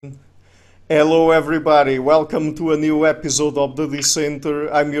Hello, everybody. Welcome to a new episode of The Dissenter.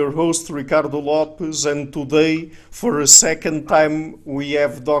 I'm your host, Ricardo Lopes, and today, for a second time, we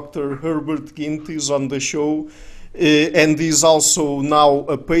have Dr. Herbert Gintis on the show. And he's also now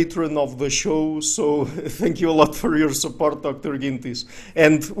a patron of the show, so thank you a lot for your support, Dr. Gintis.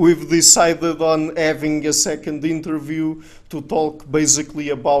 And we've decided on having a second interview to talk basically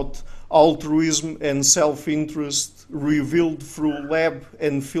about altruism and self-interest revealed through lab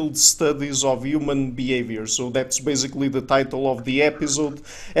and field studies of human behavior. So that's basically the title of the episode,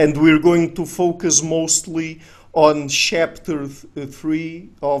 and we're going to focus mostly on chapter 3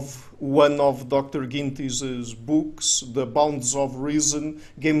 of one of Dr. Gintis's books, The Bounds of Reason,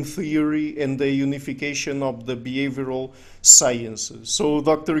 Game Theory, and the Unification of the Behavioral Sciences. So,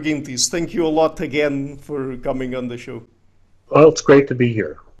 Dr. Gintis, thank you a lot again for coming on the show. Well, it's great to be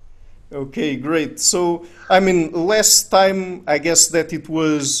here. Okay, great. So, last time, I guess that it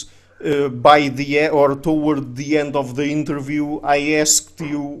was by the or toward the end of the interview, I asked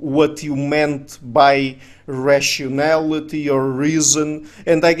you what you meant by rationality or reason,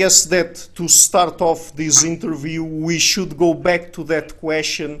 and I guess that to start off this interview, we should go back to that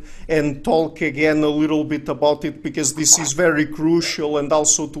question and talk again a little bit about it because this is very crucial, and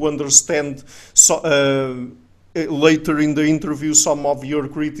also to understand later in the interview some of your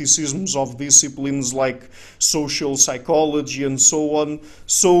criticisms of disciplines like social psychology and so on.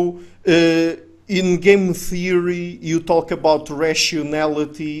 So, in game theory, you talk about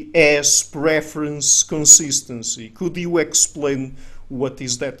rationality as preference consistency. Could you explain what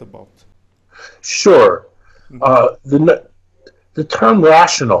is that about? Sure. The term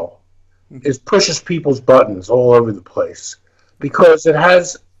rational pushes people's buttons all over the place because it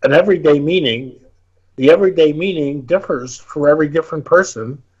has an everyday meaning. The everyday meaning differs for every different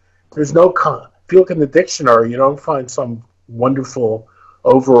person. There's no if you look in the dictionary, you don't find some wonderful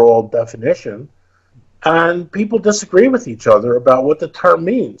overall definition. And people disagree with each other about what the term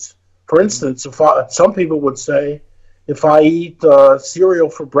means. For instance, some people would say, if I eat cereal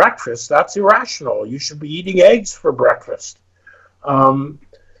for breakfast, that's irrational. You should be eating eggs for breakfast.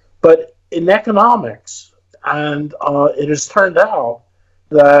 But in economics, and it has turned out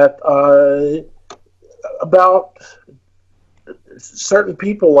that about certain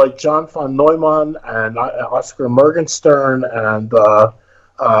people like John von Neumann and Oscar Morgenstern and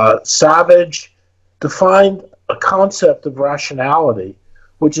Savage defined a concept of rationality,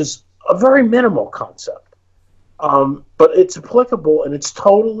 which is a very minimal concept. But it's applicable and it's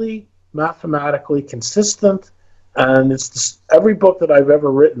totally mathematically consistent. And every book that I've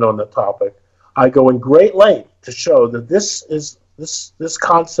ever written on the topic, I go in great length to show that this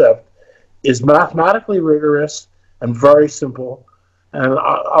concept is mathematically rigorous and very simple. And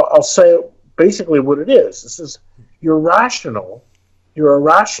I'll say basically what it is. This is you're a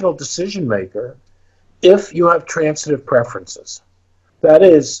rational decision maker if you have transitive preferences. That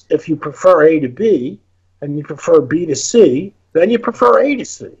is, if you prefer A to B and you prefer B to C, then you prefer A to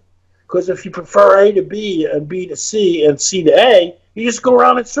C. Because if you prefer A to B and B to C and C to A, you just go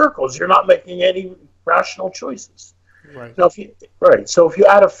around in circles. You're not making any rational choices. Right. Now, so if you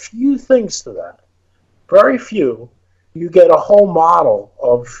add a few things to that, very few, you get a whole model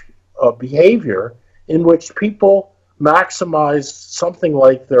of behavior in which people maximize something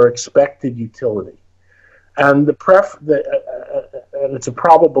like their expected utility. And and it's a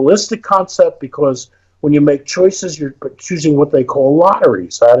probabilistic concept because when you make choices, you're choosing what they call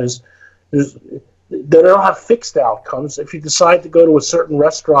lotteries. That is, they don't have fixed outcomes. If you decide to go to a certain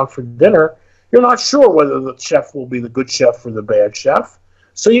restaurant for dinner, you're not sure whether the chef will be the good chef or the bad chef.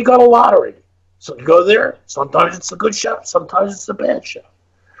 So you got a lottery. So you go there. Sometimes it's the good chef. Sometimes it's the bad chef.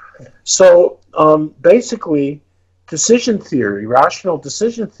 So basically, rational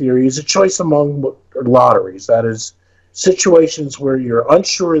decision theory is a choice among lotteries. That is, situations where you're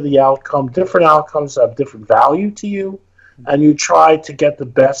unsure of the outcome. Different outcomes have different value to you, and you try to get the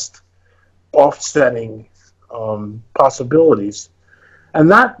best offsetting possibilities. And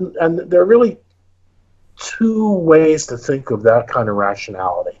there are really two ways to think of that kind of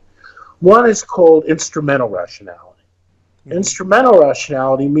rationality. One is called instrumental rationality. Mm-hmm. Instrumental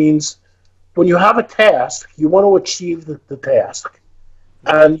rationality means when you have a task, you want to achieve the task.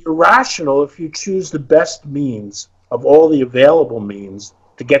 And you're rational if you choose the best means of all the available means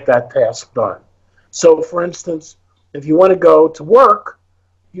to get that task done. So, for instance, if you want to go to work,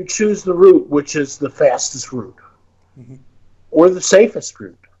 you choose the route which is the fastest route. Mm-hmm. Or the safest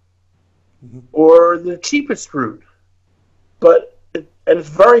route, or the cheapest route. But it's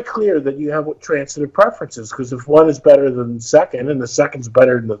very clear that you have transitive preferences, because if one is better than the second, and the second's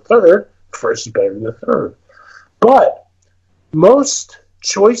better than the third, the first is better than the third. But most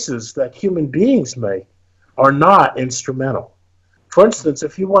choices that human beings make are not instrumental. For instance,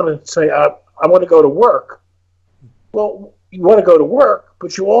 if you want to say, I want to go to work, well, you want to go to work,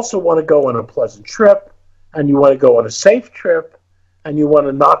 but you also want to go on a pleasant trip, and you want to go on a safe trip, and you want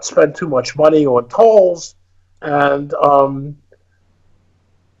to not spend too much money on tolls, and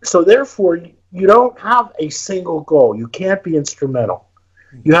so therefore you don't have a single goal. You can't be instrumental.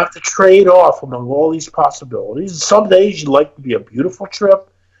 You have to trade off among all these possibilities. Some days you'd like it to be a beautiful trip,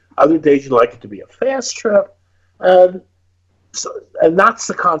 other days you'd like it to be a fast trip, and and that's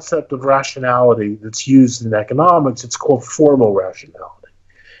the concept of rationality that's used in economics. It's called formal rationality.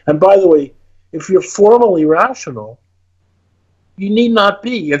 And by the way, if you're formally rational, you need not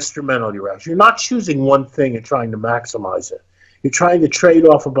be instrumentally rational. You're not choosing one thing and trying to maximize it. You're trying to trade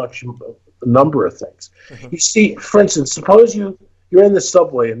off a number of things. Mm-hmm. You see, for instance, suppose you're in the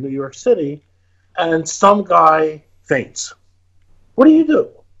subway in New York City and some guy faints. What do?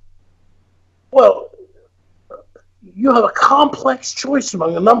 Well, you have a complex choice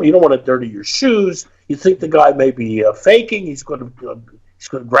among a number. You don't want to dirty your shoes. You think the guy may be faking. He's going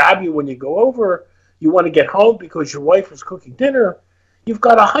to grab you when you go over. You want to get home because your wife is cooking dinner. You've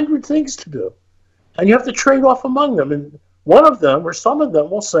got 100 things to do, and you have to trade off among them. And one of them, or some of them,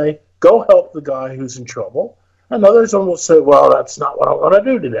 will say, "Go help the guy who's in trouble," and others will say, "Well, that's not what I want to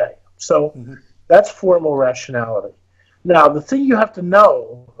do today." So that's formal rationality. Now, the thing you have to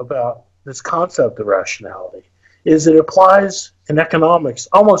know about this concept of rationality is it applies in economics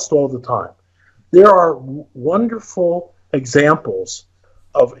almost all the time. There are wonderful examples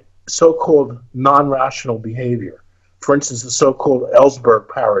of so-called non-rational behavior. For instance, the so-called Ellsberg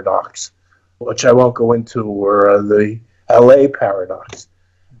paradox, which I won't go into, or the LA paradox.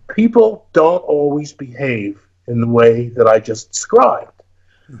 People don't always behave in the way that I just described.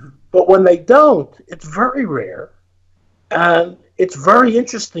 Mm-hmm. But when they don't, it's very rare. And it's very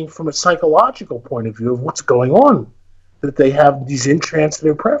interesting from a psychological point of view of what's going on, that they have these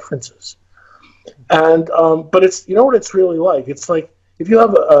intransitive preferences. And but it's, you know what it's really like? It's like if you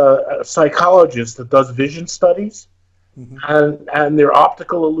have a psychologist that does vision studies, mm-hmm. and their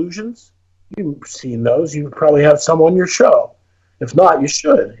optical illusions, you've seen those. You probably have some on your show. If not, you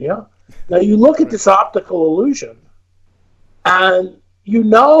should. Yeah. Now you look at this optical illusion, and you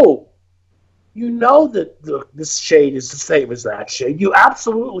know that this shade is the same as that shade. You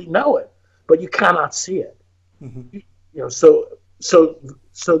absolutely know it, but you cannot see it. Mm-hmm.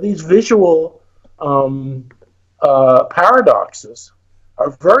 So these visual paradoxes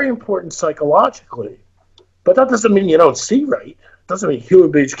are very important psychologically, but that doesn't mean you don't see right. It doesn't mean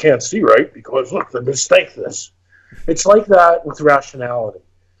human beings can't see right because look, they mistake this. It's like that with rationality.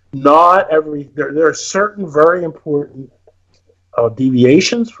 There are certain very important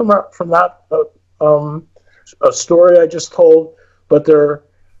deviations from that a story I just told, but they're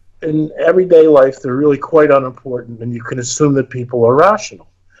in everyday life they're really quite unimportant, and you can assume that people are rational.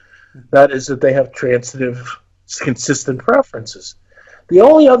 That is, that they have transitive, consistent preferences. The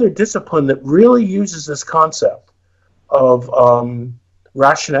only other discipline that really uses this concept of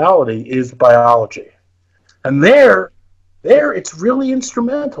rationality is biology, and there it's really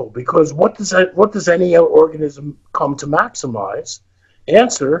instrumental, because what does any organism come to maximize?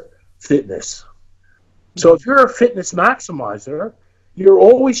 Answer: fitness. So if you're a fitness maximizer, you're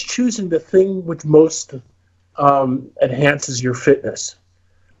always choosing the thing which most enhances your fitness.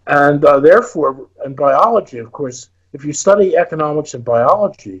 And therefore, in biology, of course, if you study economics and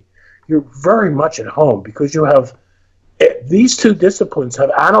biology, you're very much at home, because you have these two disciplines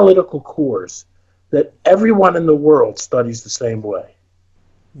have analytical cores that everyone in the world studies the same way.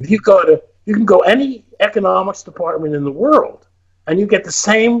 If you can go any economics department in the world, and you get the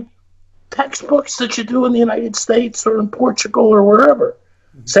same textbooks that you do in the United States or in Portugal or wherever.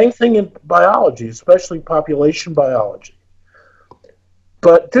 Mm-hmm. Same thing in biology, especially population biology.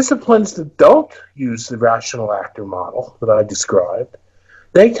 But disciplines that don't use the rational actor model that I described,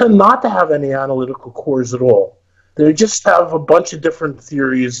 they tend not to have any analytical cores at all. They just have a bunch of different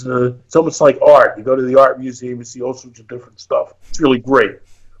theories. It's almost like art. You go to the art museum, you see all sorts of different stuff. It's really great.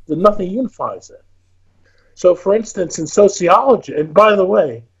 But nothing unifies it. So, for instance, in sociology, and by the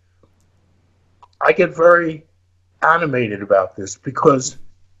way, I get very animated about this, because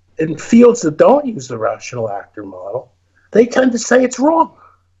in fields that don't use the rational actor model, they tend to say it's wrong.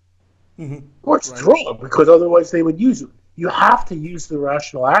 Mm-hmm. Of course, it's wrong, because otherwise they would use it. You have to use the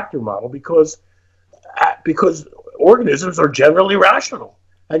rational actor model because organisms are generally rational,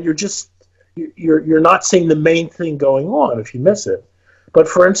 and you're not seeing the main thing going on if you miss it. But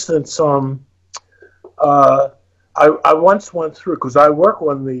for instance, I once went through, because I work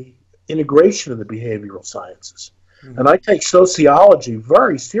on the integration of the behavioral sciences, And I take sociology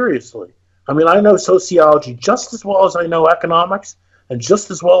very seriously. I mean, I know sociology just as well as I know economics and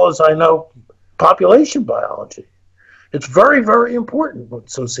just as well as I know population biology. It's very, very important what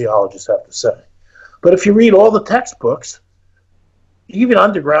sociologists have to say. But if you read all the textbooks, even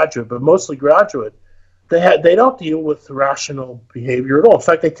undergraduate, but mostly graduate, they don't deal with rational behavior at all. In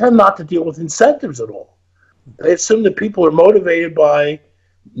fact, they tend not to deal with incentives at all. They assume that people are motivated by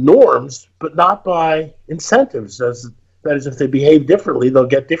norms, but not by incentives. That is, if they behave differently, they'll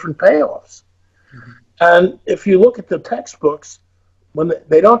get different payoffs. Mm-hmm. And if you look at the textbooks, when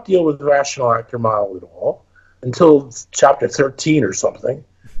they don't deal with the rational actor model at all until chapter 13 or something,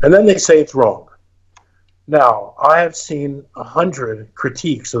 and then they say it's wrong. Now, I have seen 100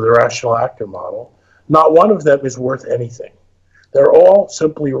 critiques of the rational actor model. Not one of them is worth anything. They're all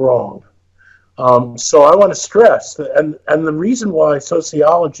simply wrong. So I want to stress that, and the reason why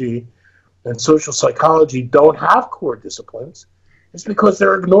sociology and social psychology don't have core disciplines is because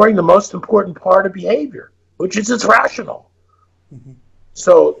they're ignoring the most important part of behavior, which is it's rational. Mm-hmm.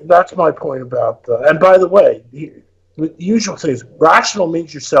 So that's my point about and by the way, the usual thing is rational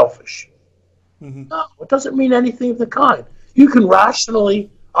means you're selfish. Mm-hmm. No, it doesn't mean anything of the kind. You can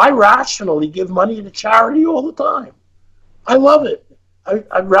I rationally give money to charity all the time. I love it.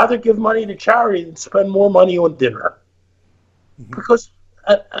 I'd rather give money to charity than spend more money on dinner. Mm-hmm. Because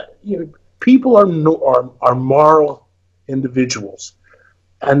people are moral individuals,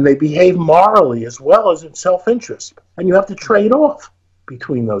 and they behave morally as well as in self-interest. And you have to trade off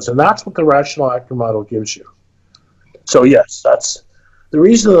between those, and that's what the rational actor model gives you. So yes, that's the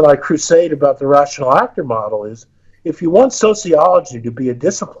reason that I crusade about the rational actor model is if you want sociology to be a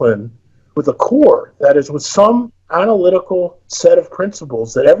discipline with a core, that is, with some analytical set of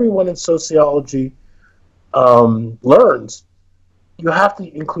principles that everyone in sociology learns, you have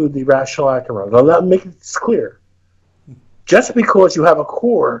to include the rational actor model. Now, that makes it clear. Just because you have a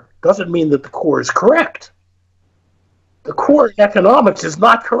core doesn't mean that the core is correct. The core in economics is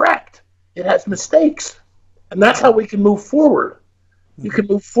not correct. It has mistakes. And that's how we can move forward. You can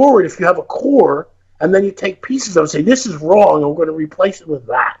move forward if you have a core, and then you take pieces of it and say, this is wrong, and we're going to replace it with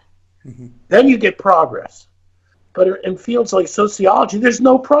that. Mm-hmm. Then you get progress. But in fields like sociology, there's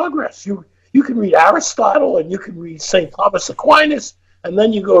no progress. You can read Aristotle, and you can read St. Thomas Aquinas, and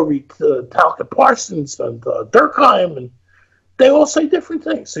then you go read Talcott Parsons and Durkheim, and they all say different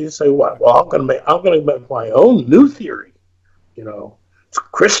things. So you say, what? Well, I'm going to make my own new theory. It's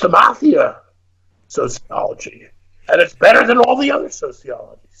Christomathia sociology, and it's better than all the other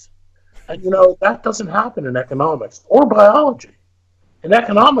sociologies. And that doesn't happen in economics or biology. In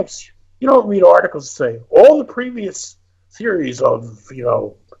economics, you don't read articles that say all the previous theories of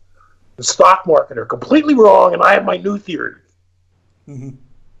the stock market are completely wrong, and I have my new theory. Mm-hmm.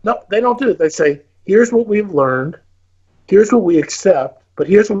 No, they don't do it. They say, here's what we've learned, here's what we accept, but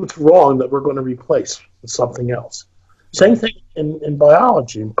here's what's wrong that we're going to replace with something else. Same thing in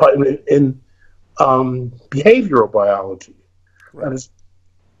biology, in behavioral biology. Right. That is,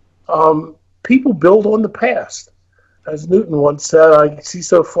 people build on the past. As Newton once said, I see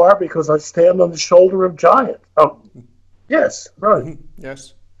so far because I stand on the shoulder of giants. Yes, right. Mm-hmm.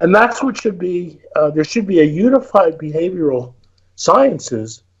 Yes. And that's what should be, there should be a unified behavioral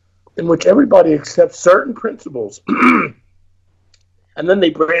sciences in which everybody accepts certain principles and then they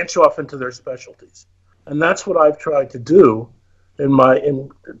branch off into their specialties. And that's what I've tried to do in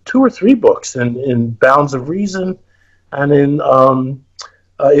 2 or 3 books, in Bounds of Reason and in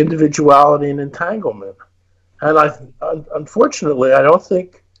Individuality and Entanglement. And unfortunately, I don't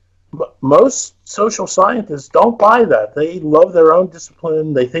think most social scientists don't buy that. They love their own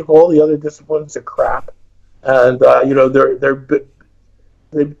discipline. They think all the other disciplines are crap, and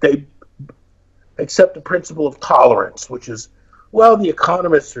they accept the principle of tolerance, which is, well, the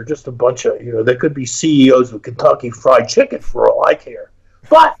economists are just a bunch of they could be CEOs of Kentucky Fried Chicken for all I care.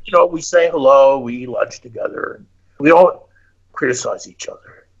 But we say hello, we eat lunch together, and we don't criticize each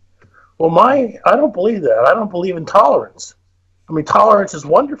other. Well, I don't believe that. I don't believe in tolerance. I mean, tolerance is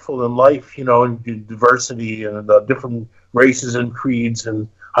wonderful in life, and diversity and the different races and creeds, and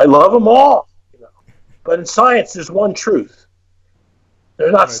I love them all. But in science, there's one truth. There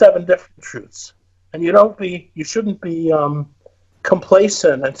are not right. 7 different truths, and you shouldn't be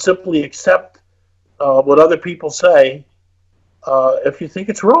complacent and simply accept what other people say if you think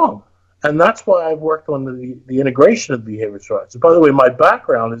it's wrong. And that's why I've worked on the integration of behavior science. And by the way, my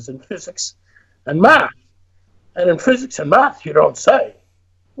background is in physics and math. And in physics and math, you don't say,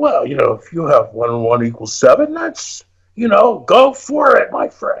 well, if you have 1 and 1 equals 7, that's, go for it, my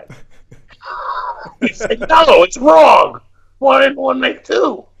friend. You say, no, it's wrong. 1 and 1 make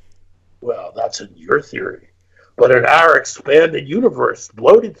 2. Well, that's in your theory. But in our expanded universe,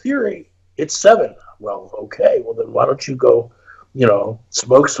 bloated theory, it's 7. Well, okay, well then why don't you go,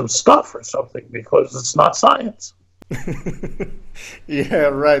 smoke some stuff or something, because it's not science. Yeah,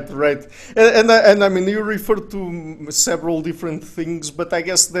 right, right. And I mean, you refer to several different things, but I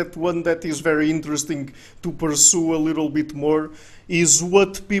guess that one that is very interesting to pursue a little bit more is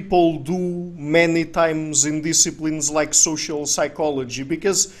what people do many times in disciplines like social psychology.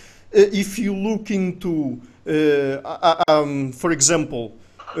 Because if you look into, for example,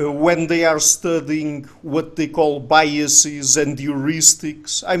 when they are studying what they call biases and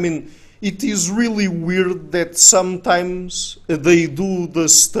heuristics, I mean, it is really weird that sometimes they do the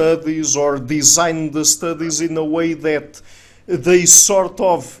studies or design the studies in a way that they sort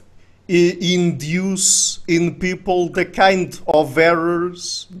of induce in people the kind of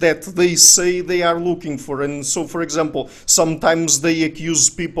errors that they say they are looking for. And so, for example, sometimes they accuse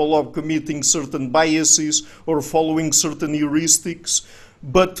people of committing certain biases or following certain heuristics.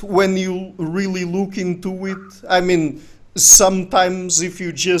 But when you really look into it, I mean, sometimes if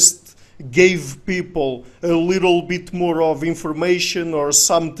you just gave people a little bit more of information or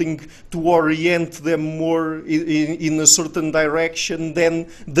something to orient them more in a certain direction, then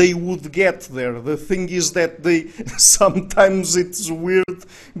they would get there. The thing is that they sometimes it's weird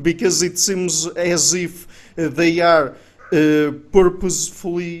because it seems as if they are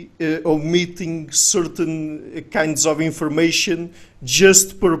purposefully omitting certain kinds of information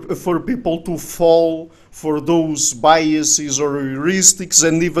just for people to fall for those biases or heuristics,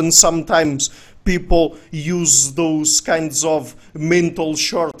 and even sometimes people use those kinds of mental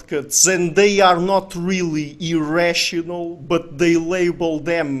shortcuts, and they are not really irrational, but they label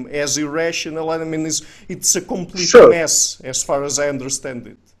them as irrational. I mean, it's a complete mess as far as I understand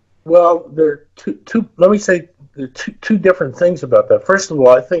it. Well, there are two. Let me say there are two different things about that. First of all,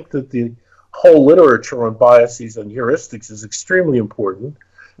 I think that the whole literature on biases and heuristics is extremely important.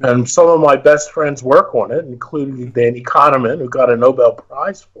 And some of my best friends work on it, including Danny Kahneman, who got a Nobel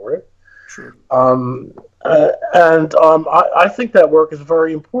Prize for it. Sure. I think that work is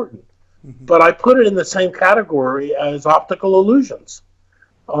very important. Mm-hmm. But I put it in the same category as optical illusions.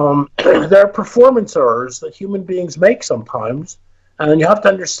 There are performance errors that human beings make sometimes, and you have to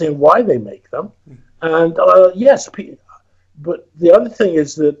understand why they make them. And yes, but the other thing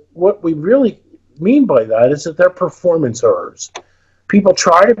is that what we really mean by that is that they're performance errors. People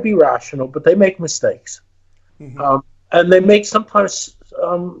try to be rational, but they make mistakes. Mm-hmm. And they make sometimes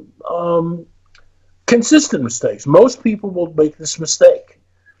consistent mistakes. Most people will make this mistake,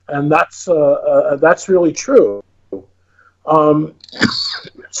 and that's really true.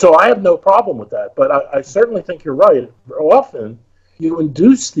 So I have no problem with that, but I certainly think you're right. Often you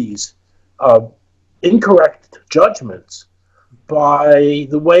induce these incorrect judgments by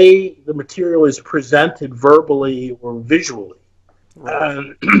the way the material is presented verbally or visually.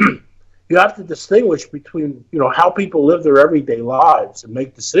 And you have to distinguish between, how people live their everyday lives and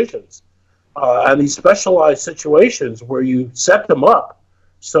make decisions, and these specialized situations where you set them up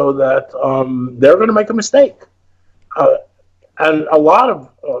so that they're going to make a mistake. And a lot of,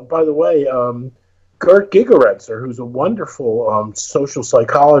 by the way, Gert Gigerenzer, who's a wonderful social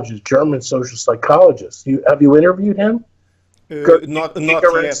psychologist, German social psychologist. Have you interviewed him? Not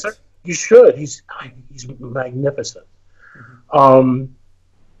yet. You should. He's magnificent. And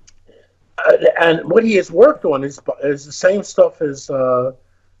what he has worked on is the same stuff as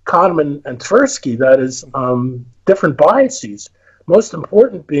Kahneman and Tversky, that is different biases, most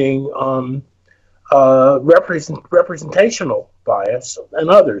important being representational bias and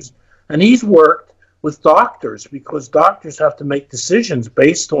others. And he's worked with doctors because doctors have to make decisions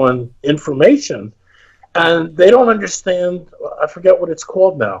based on information, and they don't understand, I forget what it's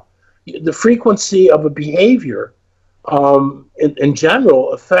called now, the frequency of a behavior in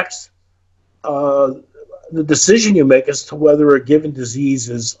general affects the decision you make as to whether a given disease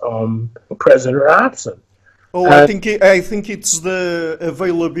is present or absent. Oh, I think it's the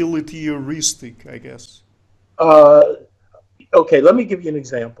availability heuristic, I guess. Okay, let me give you an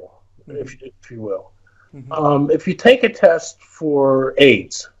example, if you will. Mm-hmm. If you take a test for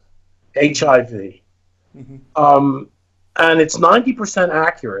AIDS, HIV, and it's 90%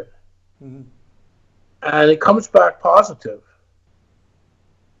 accurate, and it comes back positive,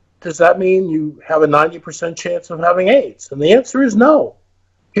 does that mean you have a 90% chance of having AIDS? And the answer is no.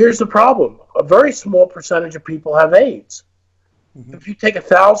 Here's the problem. A very small percentage of people have AIDS. Mm-hmm. If you take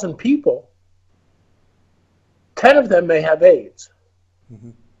 1,000 people, 10 of them may have AIDS.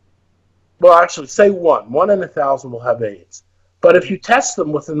 Mm-hmm. Well, actually, say one. 1 in 1,000 will have AIDS. But if you test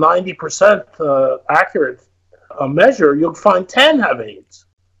them with a 90% accurate measure, you'll find 10 have AIDS.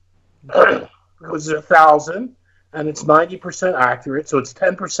 Because there's 1,000, and it's 90% accurate, so it's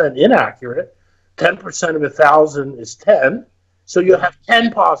 10% inaccurate. 10% of 1,000 is 10, so you have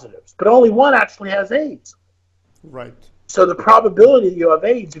 10 positives, but only one actually has AIDS. Right. So the probability you have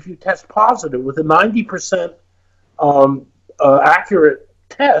AIDS if you test positive with a 90% accurate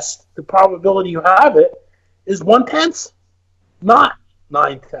test, the probability you have it is 1/10, not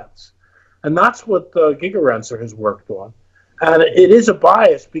 9/10. And that's what Gigerenzer has worked on. And it is a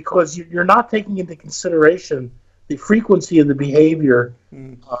bias because you're not taking into consideration the frequency of the behavior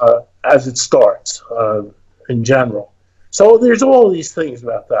as it starts in general. So there's all these things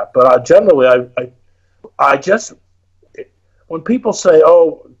about that. But generally, I just, when people say,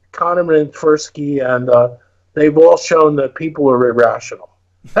 oh, Kahneman and Tversky, and they've all shown that people are irrational,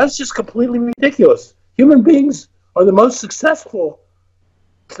 that's just completely ridiculous. Human beings are the most successful,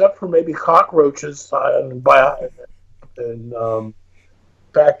 except for maybe cockroaches and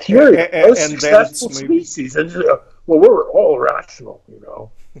bacteria, most successful species. And well, we're all rational, you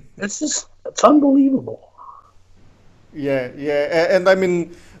know. It's unbelievable. Yeah, and I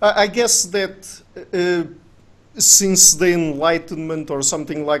mean, I guess that since the Enlightenment or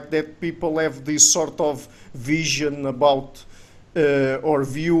something like that, people have this sort of vision about or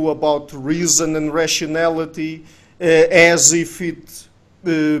view about reason and rationality as if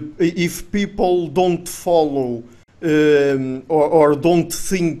if people don't follow or don't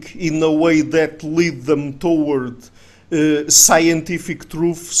think in a way that lead them toward scientific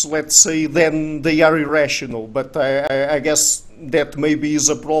truths, let's say, then they are irrational. But I guess that maybe is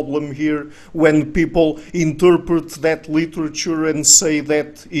a problem here when people interpret that literature and say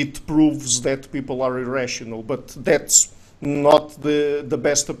that it proves that people are irrational. But that's not the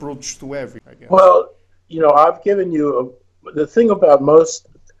best approach to have it, I guess. Well, you know, I've given you the thing about most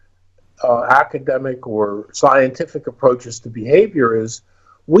academic or scientific approaches to behavior is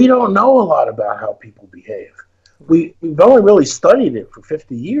we don't know a lot about how people behave. We've only really studied it for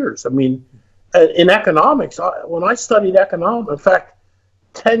 50 years. I mean, in economics, when I studied economics, in fact,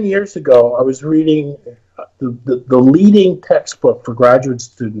 10 years ago, I was reading the leading textbook for graduate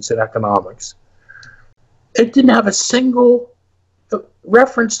students in economics. It didn't have a single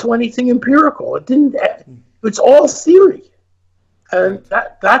reference to anything empirical. It's all theory. And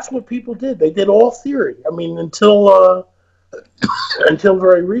that's what people did. They did all theory. I mean, until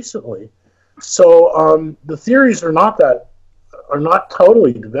very recently. So the theories are not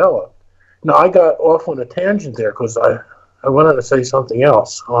totally developed. Now, I got off on a tangent there because I wanted to say something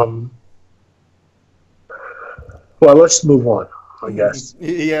else. Well, let's move on, I guess.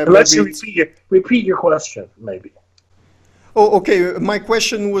 Yeah, let's repeat your question, maybe. Oh, okay. My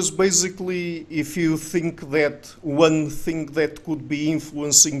question was basically if you think that one thing that could be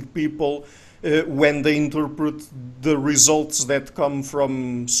influencing people when they interpret the results that come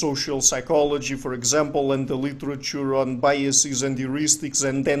from social psychology, for example, and the literature on biases and heuristics,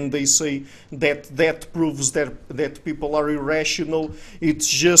 and then they say that proves that people are irrational. It's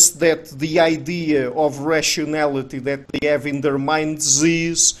just that the idea of rationality that they have in their minds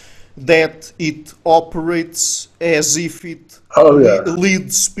is that it operates as if it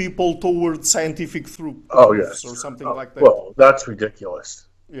leads people towards scientific truth. Oh, yes. Or something like that. Well, that's ridiculous.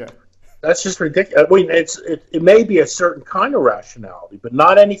 Yeah. That's just ridiculous. I mean, it may be a certain kind of rationality, but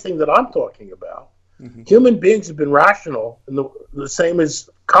not anything that I'm talking about. Mm-hmm. Human beings have been rational, and the same as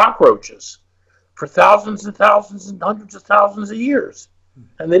cockroaches, for thousands and thousands and hundreds of thousands of years.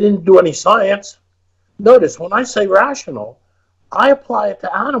 And they didn't do any science. Notice, when I say rational, I apply it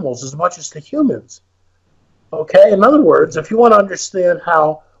to animals as much as to humans. Okay? In other words, if you want to understand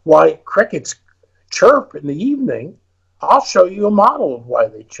why crickets chirp in the evening, I'll show you a model of why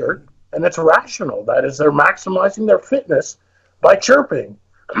they chirp, and it's rational. That is, they're maximizing their fitness by chirping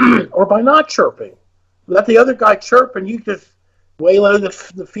or by not chirping. Let the other guy chirp, and you just waylay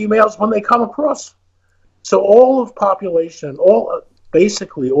the females when they come across. So all of population,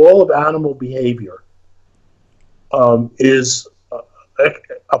 basically all of animal behavior is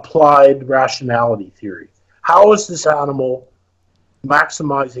applied rationality theory. How is this animal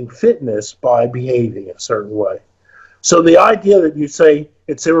maximizing fitness by behaving a certain way? So the idea that you say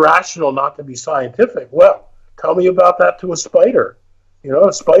it's irrational not to be scientific, well, tell me about that to a spider. You know,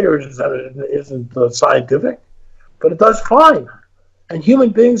 a spider isn't scientific, but it does fine. And human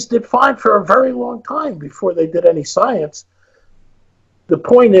beings did fine for a very long time before they did any science. The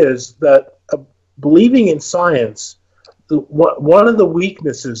point is that believing in science, one of the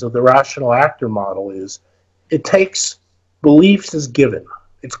weaknesses of the rational actor model is it takes beliefs as given.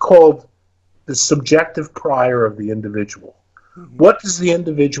 It's called the subjective prior of the individual. Mm-hmm. What does the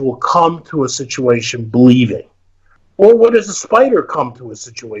individual come to a situation believing? Or what does a spider come to a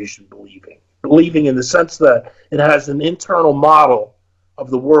situation believing? believing in the sense that it has an internal model of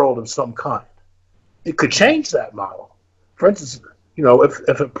the world of some kind. It could change that model. For instance,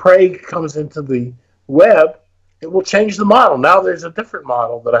 if a prey comes into the web, it will change the model. Now there's a different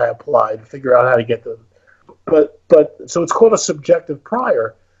model that I apply to figure out how to get the. But so it's called a subjective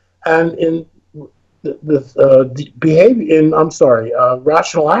prior, and in the behavior in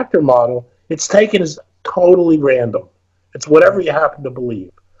rational actor model, it's taken as totally random. It's whatever you happen to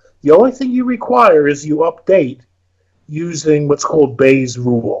believe. The only thing you require is you update using what's called Bayes'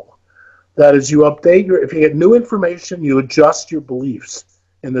 rule. That is, you update if you get new information, you adjust your beliefs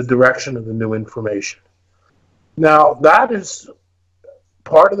in the direction of the new information. Now, that is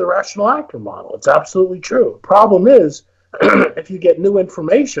part of the rational actor model. It's absolutely true. The problem is, if you get new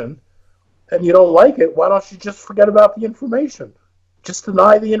information and you don't like it, why don't you just forget about the information? Just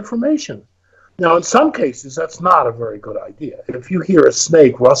deny the information. Now, in some cases, that's not a very good idea. If you hear a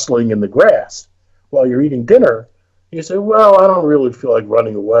snake rustling in the grass while you're eating dinner, you say, well, I don't really feel like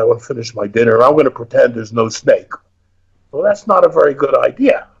running away. I want to finish my dinner. I'm going to pretend there's no snake. Well, that's not a very good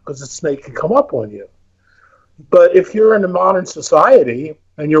idea because the snake can come up on you. But if you're in a modern society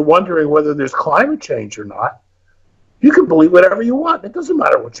and you're wondering whether there's climate change or not, you can believe whatever you want. It doesn't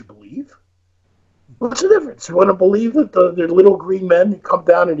matter what you believe. What's the difference? You want to believe that the little green men come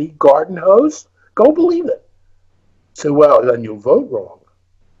down and eat garden hose? Go believe it. Say, well, then you'll vote wrong.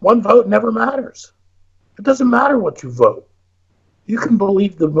 One vote never matters. It doesn't matter what you vote. You can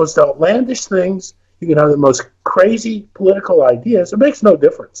believe the most outlandish things. You can have the most crazy political ideas. It makes no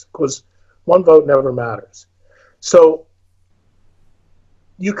difference because one vote never matters. So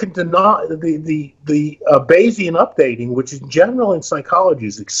you can deny the Bayesian updating, which in general in psychology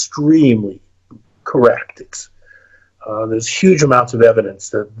is extremely correct. There's huge amounts of evidence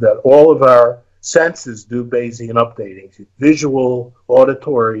that all of our senses do Bayesian updating, visual,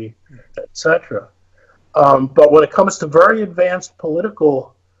 auditory, etc. But when it comes to very advanced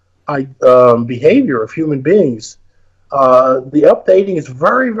political behavior of human beings, the updating is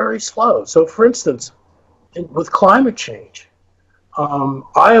very, very slow. So, for instance, with climate change,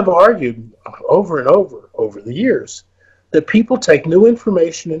 I have argued over and over the years that people take new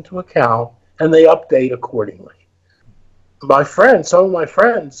information into account and they update accordingly. Some of my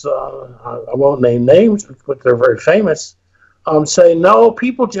friends, I won't name names, but they're very famous, say, no,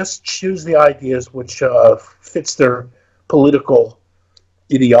 people just choose the ideas which fits their political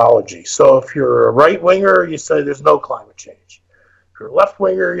ideology. So if you're a right-winger, you say there's no climate change. If you're a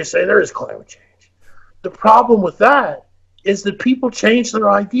left-winger, you say there is climate change. The problem with that is that people change their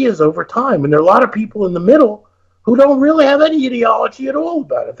ideas over time, and there are a lot of people in the middle who don't really have any ideology at all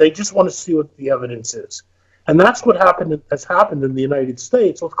about it. They just want to see what the evidence is. And that's what has happened in the United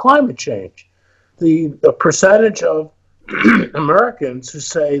States with climate change. The percentage of Americans who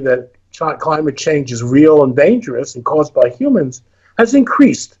say that climate change is real and dangerous and caused by humans has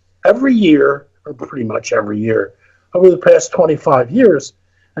increased every year, or pretty much every year, over the past 25 years.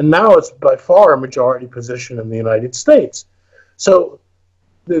 And now it's by far a majority position in the United States. So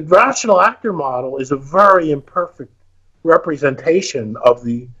the rational actor model is a very imperfect representation of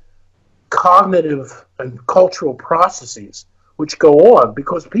the cognitive and cultural processes which go on,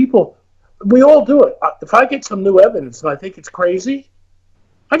 because we all do it. If I get some new evidence and I think it's crazy,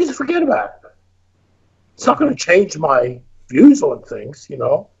 I just forget about it. It's not going to change my views on things,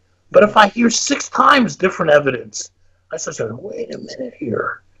 But if I hear 6 times different evidence, I start saying, wait a minute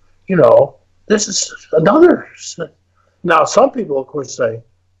here. This is another. Now, some people, of course, say,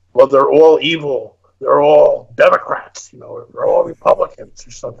 well, they're all evil. They're all Democrats, they're all Republicans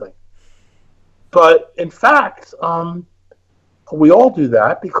or something. But in fact, we all do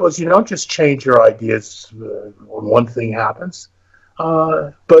that because you don't just change your ideas when one thing happens.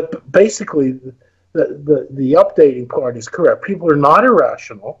 But basically, the updating part is correct. People are not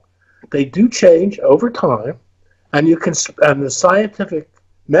irrational. They do change over time, and the scientific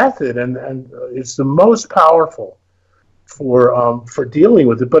method and it's the most powerful for dealing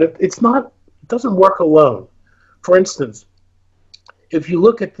with it. But it doesn't work alone. For instance, if you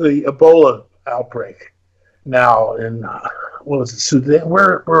look at the Ebola outbreak now in Sudan?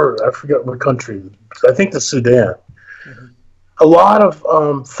 I forget what country. I think the Sudan. Mm-hmm. A lot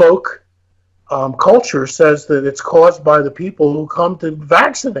of folk culture says that it's caused by the people who come to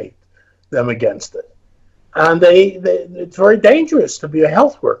vaccinate them against it, and it's very dangerous to be a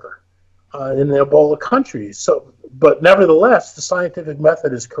health worker in the Ebola countries. So, but nevertheless, the scientific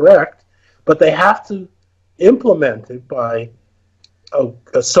method is correct, but they have to implement it by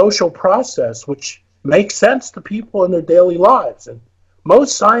a social process which makes sense to people in their daily lives. And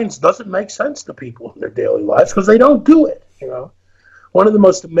most science doesn't make sense to people in their daily lives because they don't do it. One of the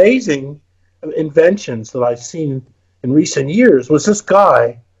most amazing inventions that I've seen in recent years was this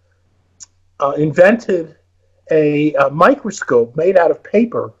guy invented a microscope made out of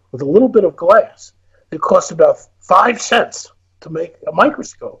paper with a little bit of glass. It cost about 5 cents to make a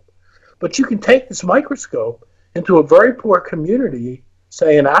microscope. But you can take this microscope into a very poor community,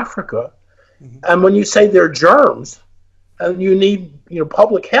 say in Africa, and when you say they're germs, and you need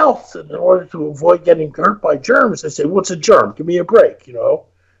public health in order to avoid getting hurt by germs, they say, "What's a germ? Give me a break."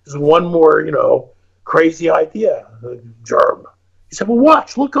 There's one more crazy idea, a germ. He said, "Well,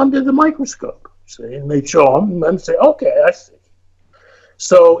 watch, look under the microscope." See, and they show them and say, "Okay, I see."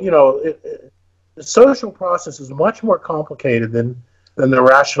 So the social process is much more complicated than the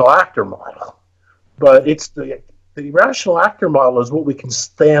rational actor model, but it's the rational actor model is what we can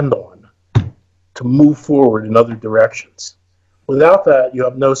stand on to move forward in other directions. Without that, you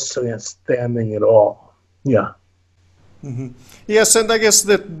have no standing at all. Yeah. Mm-hmm. Yes, and I guess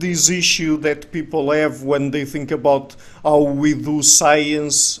that this issue that people have when they think about how we do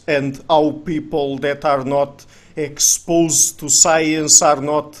science and how people that are not exposed to science are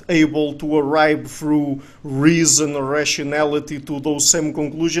not able to arrive through reason or rationality to those same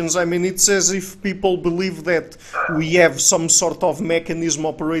conclusions. I mean, it's as if people believe that we have some sort of mechanism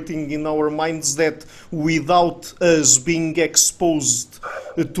operating in our minds that without us being exposed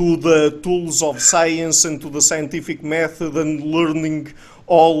to the tools of science and to the scientific method and learning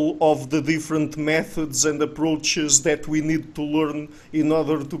all of the different methods and approaches that we need to learn in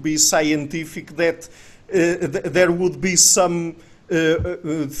order to be scientific, that there would be some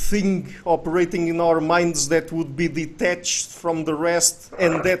thing operating in our minds that would be detached from the rest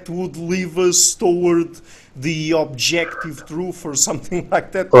and that would leave us toward the objective truth or something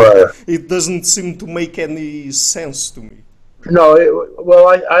like that. Right. It doesn't seem to make any sense to me. No,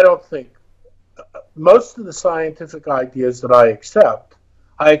 I don't think. Most of the scientific ideas that I accept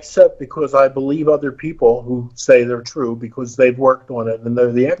because I believe other people who say they're true because they've worked on it and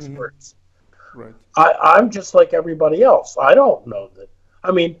they're the experts. Right. I'm just like everybody else. I don't know that.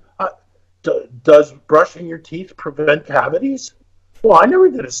 I mean, does brushing your teeth prevent cavities? Well, I never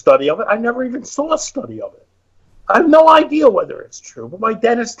did a study of it. I never even saw a study of it. I have no idea whether it's true, but my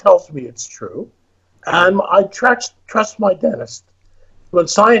dentist tells me it's true. And I trust my dentist. When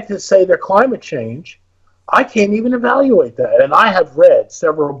scientists say they're climate change, I can't even evaluate that. And I have read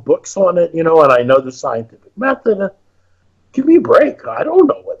several books on it, and I know the scientific method. Give me a break. I don't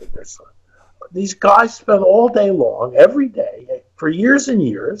know whether there's... These guys spend all day long, every day, for years and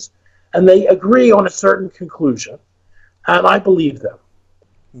years, and they agree on a certain conclusion, and I believe them.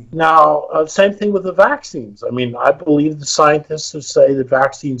 Now, same thing with the vaccines. I mean, I believe the scientists who say that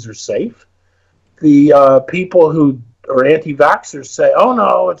vaccines are safe. The people who are anti-vaxxers say, "Oh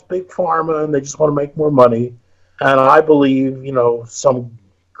no, it's big pharma, and they just want to make more money." And I believe, some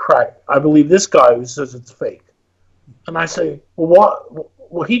crack. I believe this guy who says it's fake. And I say, well, what?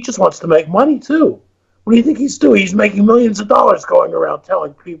 Well, he just wants to make money too. What do you think he's doing? He's making millions of dollars going around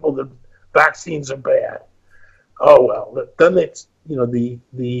telling people that vaccines are bad. Oh well, then it's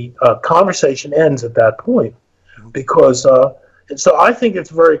the conversation ends at that point because so I think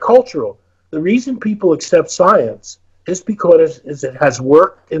it's very cultural. The reason people accept science is because it has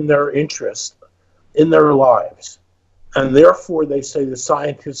worked in their interest in their lives, and therefore they say the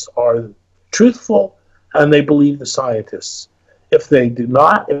scientists are truthful, and they believe the scientists. If they do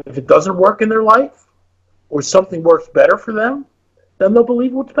not, if it doesn't work in their life, or something works better for them, then they'll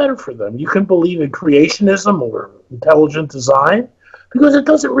believe what's better for them. You can believe in creationism or intelligent design because it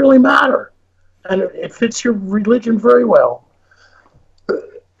doesn't really matter. And it fits your religion very well.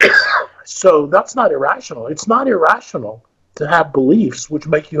 So that's not irrational. It's not irrational to have beliefs which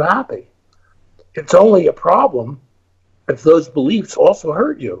make you happy. It's only a problem if those beliefs also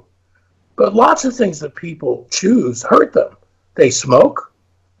hurt you. But lots of things that people choose hurt them. They smoke.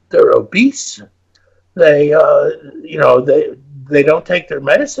 They're obese. They don't take their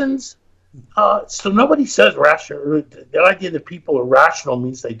medicines. So nobody says rational. The idea that people are rational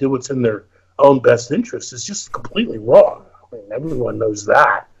means they do what's in their own best interest is just completely wrong. I mean, everyone knows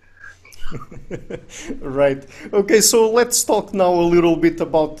that. Right. Okay, so let's talk now a little bit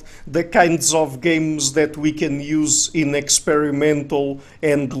about the kinds of games that we can use in experimental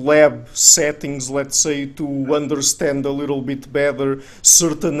and lab settings, let's say, to understand a little bit better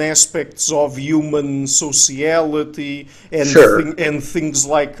certain aspects of human sociality and Sure. and things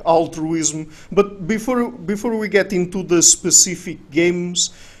like altruism. But before we get into the specific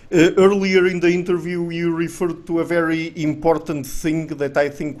games, earlier in the interview, you referred to a very important thing that I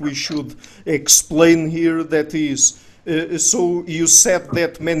think we should explain here. That is, So you said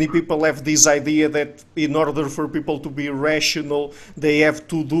that many people have this idea that in order for people to be rational, they have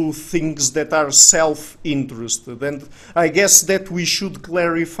to do things that are self-interested. And I guess that we should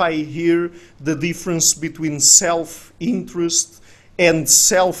clarify here the difference between self-interest and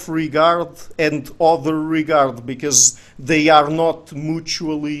self-regard and other regard, because they are not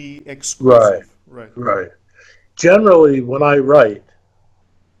mutually exclusive. Right, right. Generally, when I write,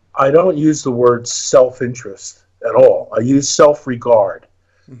 I don't use the word self-interest at all. I use self-regard.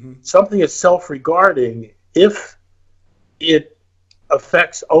 Mm-hmm. Something is self-regarding if it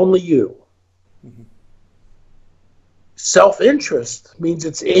affects only you. Mm-hmm. Self-interest means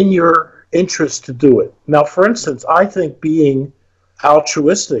it's in your interest to do it. Now, for instance, I think being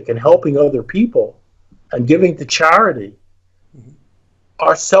altruistic and helping other people and giving to charity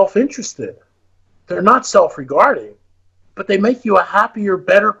are self-interested. They're not self-regarding, but they make you a happier,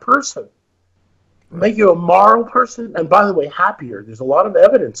 better person. Make you a moral person, and by the way, happier. There's a lot of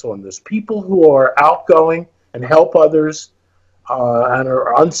evidence on this. People who are outgoing and help others and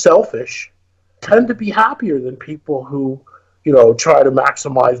are unselfish tend to be happier than people who, try to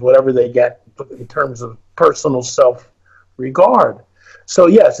maximize whatever they get in terms of personal self-regard. So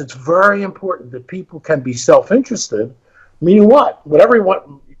yes, it's very important that people can be self-interested. Meaning what?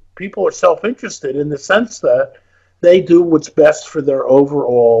 People are self-interested in the sense that they do what's best for their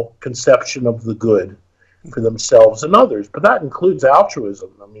overall conception of the good for themselves and others. But that includes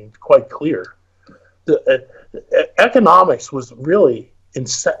altruism. I mean, it's quite clear. Economics was really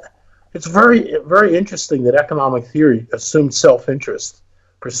it's very, very interesting that economic theory assumed self-interest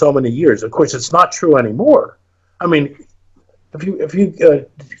for so many years. Of course, it's not true anymore. I mean, if you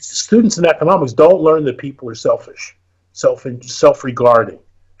students in economics don't learn that people are selfish, self-regarding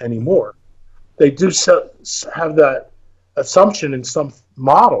anymore. They do have that assumption in some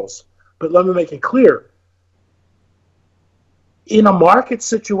models, but let me make it clear. In a market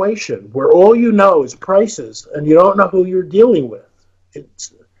situation where all you know is prices and you don't know who you're dealing with,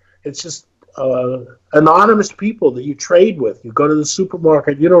 it's just anonymous people that you trade with. You go to the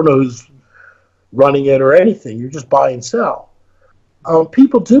supermarket, you don't know who's running it or anything. You just buy and sell.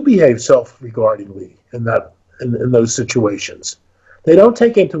 People do behave self-regardingly in those situations. They don't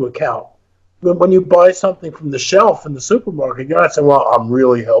take into account when you buy something from the shelf in the supermarket, you're not saying, well, I'm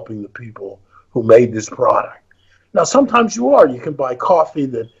really helping the people who made this product. Now, sometimes you are. You can buy coffee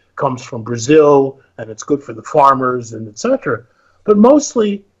that comes from Brazil, and it's good for the farmers, and etc. But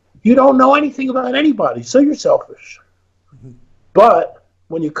mostly, you don't know anything about anybody, so you're selfish. Mm-hmm. But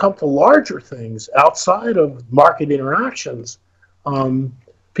when you come to larger things outside of market interactions,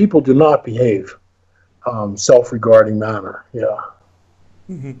 people do not behave self-regarding manner. Yeah.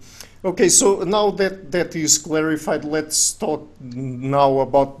 Mm-hmm. Okay, so now that is clarified, let's talk now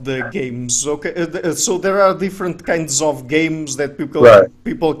about the games. Okay, so there are different kinds of games that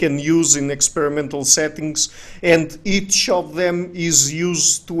people can use in experimental settings, and each of them is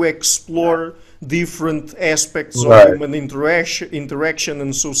used to explore different aspects of human interaction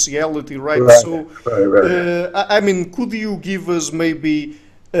and sociality, right? So, I mean, could you give us maybe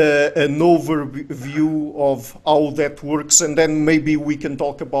an overview of how that works, and then maybe we can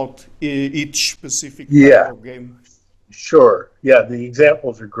talk about each specific type of game? Sure. Yeah, the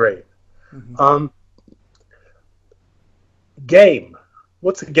examples are great. Mm-hmm. Game.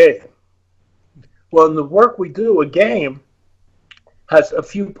 What's a game? Well, in the work we do, a game has a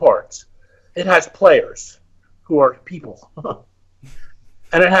few parts. It has players, who are people.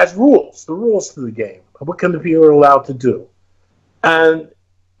 And it has rules, the rules to the game. What can the people are allowed to do? And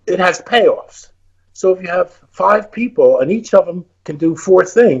it has payoffs. So if you have 5 people and each of them can do 4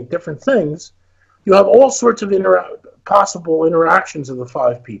 different things, you have all sorts of possible interactions of the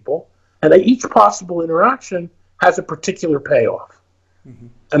 5 people, and each possible interaction has a particular payoff. Mm-hmm.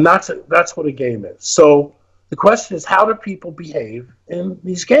 And that's what a game is. So the question is, how do people behave in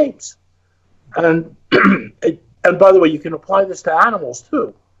these games? And and by the way, you can apply this to animals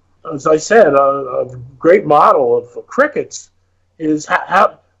too. As I said, a great model of crickets is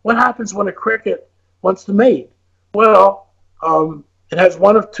what happens when a cricket wants to mate? Well, it has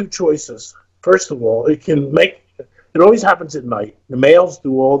one of 2 choices. First of all, it always happens at night. The males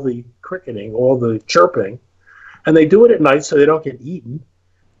do all the cricketing, all the chirping, and they do it at night so they don't get eaten,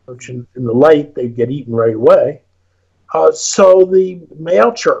 which in the light, they get eaten right away. So the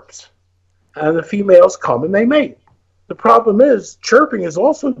male chirps, and the females come and they mate. The problem is, chirping is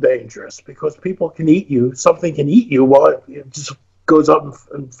also dangerous because people can eat you. Something can eat you while it just goes up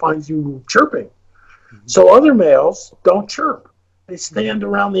and finds you chirping. Mm-hmm. So other males don't chirp. They stand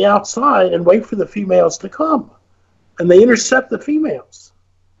around the outside and wait for the females to come. And they intercept the females.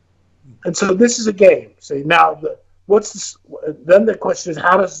 And so this is a game. So now what's this, then the question is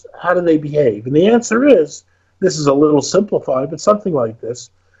how do they behave? And the answer is, this is a little simplified, but something like this.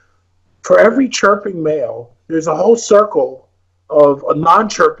 For every chirping male, there's a whole circle of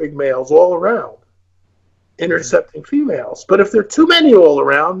non-chirping males all around, intercepting females. But if there are too many all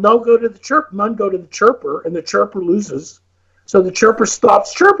around, none go to the chirper, and the chirper loses. So the chirper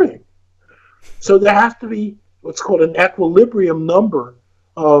stops chirping. So there has to be what's called an equilibrium number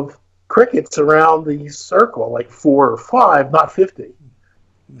of crickets around the circle, like 4 or 5, not 50.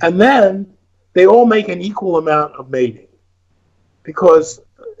 And then they all make an equal amount of mating. Because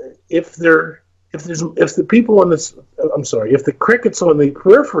if the crickets on the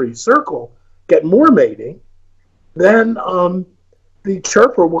periphery circle get more mating, then the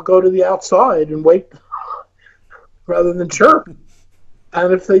chirper will go to the outside and wait rather than chirp.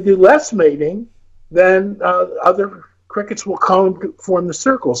 And if they do less mating, then other crickets will come and form the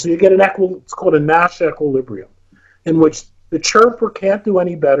circle. So you get it's called a Nash equilibrium, in which the chirper can't do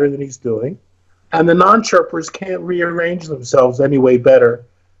any better than he's doing, and the non-chirpers can't rearrange themselves any way better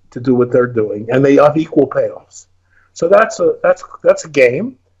to do what they're doing, and they have equal payoffs. So that's a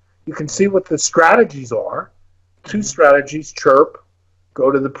game. You can see what the strategies are. 2 strategies: chirp,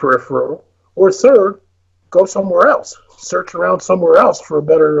 go to the peripheral, or third, go somewhere else, search around somewhere else for a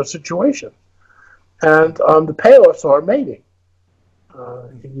better situation. And the payoffs are mating.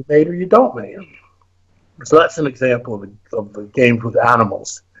 You mate or you don't mate. So that's an example of the games with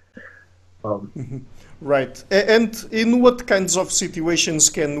animals. Right. And in what kinds of situations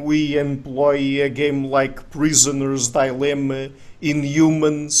can we employ a game like Prisoner's Dilemma in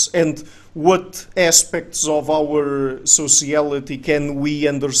humans, and what aspects of our sociality can we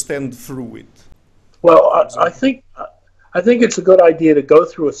understand through it? Well, I think it's a good idea to go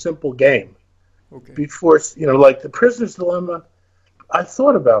through a simple game. Okay. Before, like the Prisoner's Dilemma. I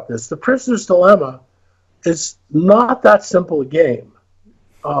thought about this. The Prisoner's Dilemma is not that simple a game.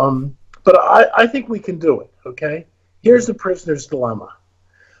 But I think we can do it, okay? Here's the Prisoner's Dilemma.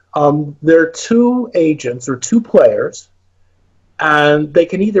 There are 2 agents or 2 players, and they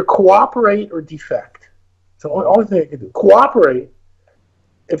can either cooperate or defect. So the only thing they can do. Cooperate,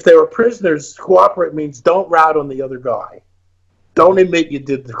 if they were prisoners, cooperate means don't rat on the other guy. Don't admit you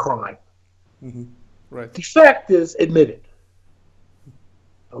did the crime. Mm-hmm. Right. Defect is admit it.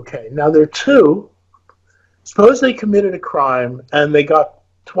 Okay, now there are 2. Suppose they committed a crime and they got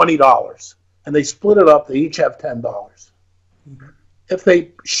 $20, and they split it up. They each have $10. Mm-hmm. If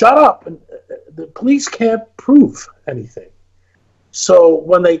they shut up, and the police can't prove anything. So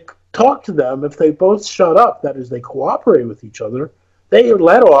when they talk to them, if they both shut up, that is, they cooperate with each other, they are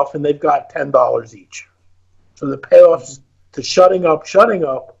let off, and they've got $10 each. So the payoffs to shutting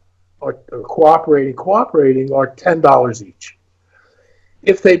up, or cooperating are $10 each.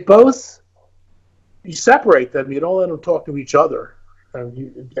 If they both, you separate them, you don't let them talk to each other, and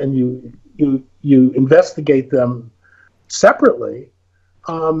you investigate them separately.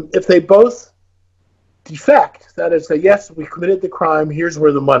 If they both defect, that is, say, yes, we committed the crime, here's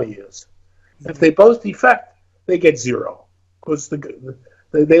where the money is. If they both defect, they get 0, because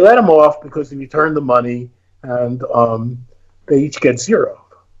they let them off because they returned the money, and they each get 0.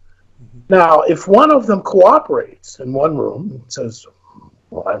 Now, if one of them cooperates in one room and says,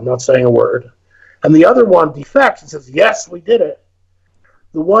 well, I'm not saying a word, and the other one defects and says, yes, we did it,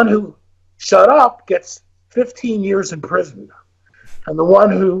 the one who shut up gets 15 years in prison, and the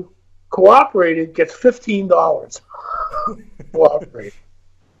one who cooperated gets $15. Cooperate.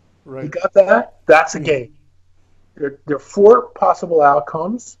 Right. You got that? That's a game. There are 4 possible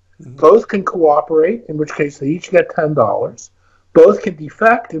outcomes. Mm-hmm. Both can cooperate, in which case they each get $10. Both can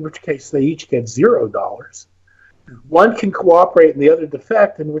defect, in which case they each get $0. Mm-hmm. One can cooperate and the other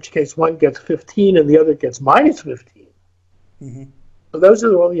defect, in which case one gets 15 and the other gets minus 15. Mm-hmm. So those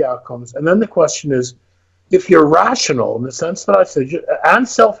are all the outcomes. And then the question is, if you're rational, in the sense that I said, and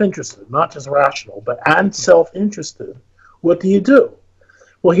self-interested, not just rational, but and self-interested, what do you do?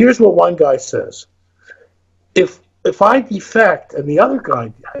 Well, here's what one guy says. If I defect and the other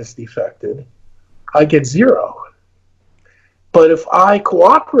guy has defected, I get 0. But if I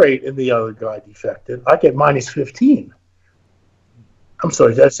cooperate and the other guy defected, I get minus 15. I'm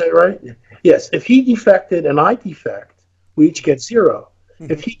sorry, did I say it right? Yes, if he defected and I defect, we each get 0.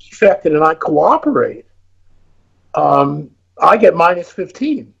 Mm-hmm. If he defected and I cooperate, I get minus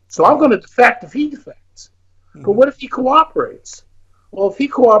 15. So I'm going to defect if he defects. Mm-hmm. But what if he cooperates? Well, if he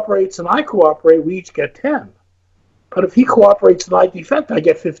cooperates and I cooperate, we each get 10. But if he cooperates and I defect, I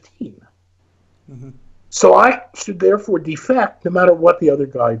get 15. Mm-hmm. So I should therefore defect no matter what the other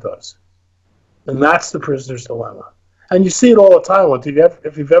guy does. And that's the prisoner's dilemma. And you see it all the time.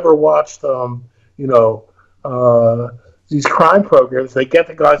 If you've ever watched, these crime programs. They get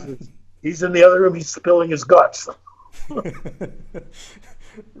the guys. He's in the other room. He's spilling his guts.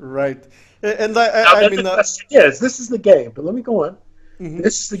 Right. And Now, I then mean, the question is, this is the game. But let me go on. mhm,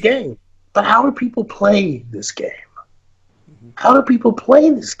 This is the game. But how do people play this game? How do people play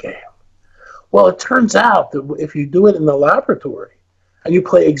this game? Well, it turns out that if you do it in the laboratory and you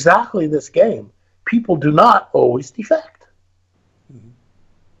play exactly this game, people do not always defect.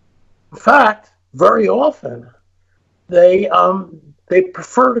 In fact, very often they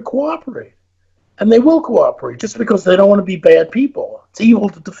prefer to cooperate, and they will cooperate just because they don't want to be bad people. It's evil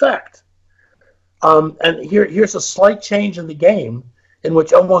to defect. And here's a slight change in the game in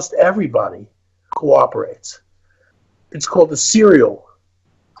which almost everybody cooperates. It's called the serial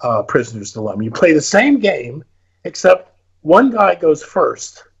prisoner's dilemma. You play the same game, except one guy goes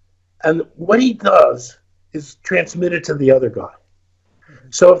first, and what he does is transmitted to the other guy.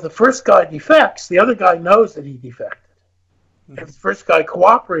 So if the first guy defects, the other guy knows that he defected. If the first guy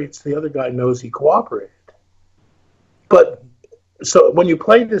cooperates, the other guy knows he cooperated. But so when you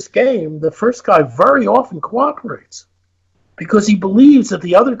play this game, the first guy very often cooperates because he believes that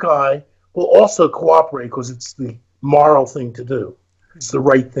the other guy will also cooperate because it's the moral thing to do. It's the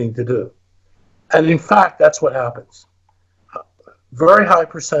right thing to do. And in fact, that's what happens. Very high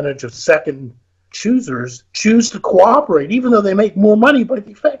percentage of second choosers choose to cooperate even though they make more money by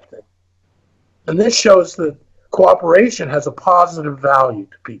defecting. And this shows that cooperation has a positive value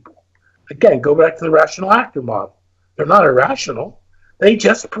to people. Again, go back to the rational actor model. They're not irrational. They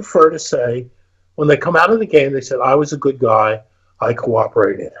just prefer to say, when they come out of the game, they said, I was a good guy, I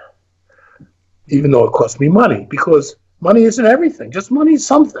cooperated. Even though it cost me money, because money isn't everything. Just money is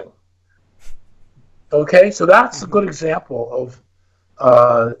something. Okay, so that's a good example of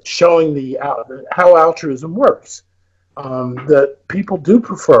showing how altruism works. That people do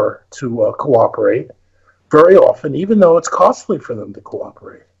prefer to cooperate very often, even though it's costly for them to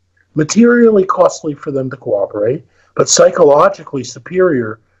cooperate. Materially costly for them to cooperate, but psychologically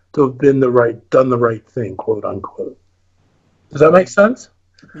superior to have done the right thing, quote unquote. Does that make sense?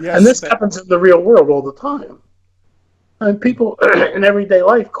 yes, And this happens in the real world all the time. And people in everyday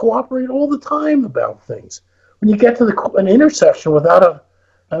life cooperate all the time about things. When you get to an intersection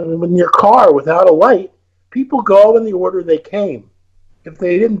in your car without a light, people go in the order they came. If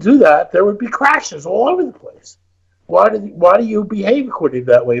they didn't do that, there would be crashes all over the place. Why do you behave according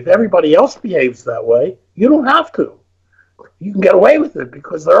to that way? If everybody else behaves that way, you don't have to. You can get away with it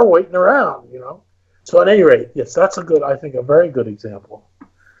because they're waiting around, So at any rate, yes, that's I think a very good example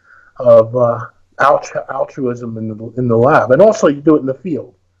of altruism in the lab, and also you do it in the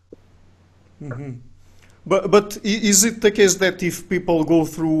field. hmm But is it the case that if people go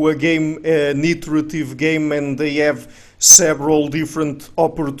through an iterative game, and they have several different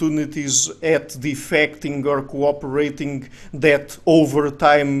opportunities at defecting or cooperating, that over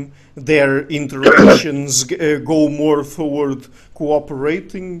time their interactions go more toward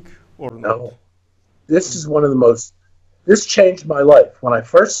cooperating, or not? No, this is this changed my life. When I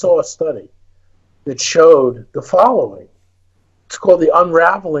first saw a study that showed the following, it's called the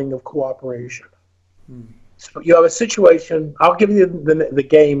unraveling of cooperation. So you have a situation. I'll give you the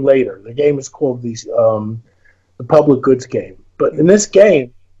game later. The game is called the public goods game. But in this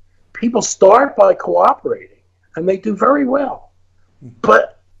game, people start by cooperating, and they do very well.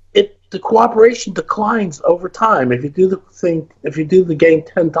 But the cooperation declines over time. If you do the game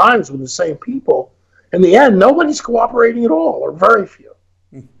 10 times with the same people, in the end, nobody's cooperating at all, or very few.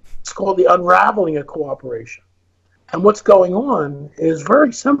 It's called the unraveling of cooperation. And what's going on is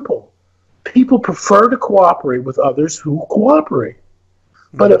very simple. People prefer to cooperate with others who cooperate.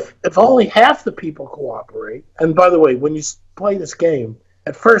 But if only half the people cooperate, and by the way, when you play this game,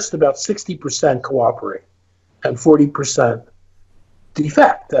 at first about 60% cooperate and 40%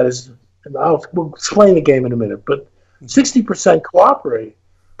 defect. That is, and we'll explain the game in a minute, but 60% cooperate.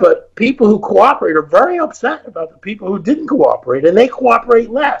 But people who cooperate are very upset about the people who didn't cooperate, and they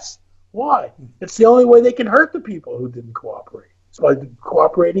cooperate less. Why? It's the only way they can hurt the people who didn't cooperate. It's by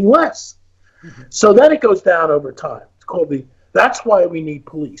cooperating less. So then it goes down over time. It's called that's why we need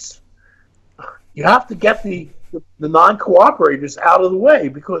police. You have to get the non-cooperators out of the way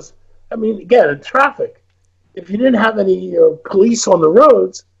because, again, in traffic, if you didn't have any police on the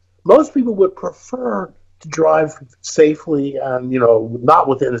roads, most people would prefer to drive safely and, not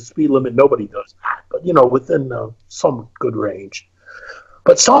within the speed limit. Nobody does that, but, within some good range.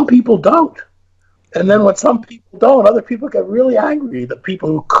 But some people don't. And then when some people don't, other people get really angry, the people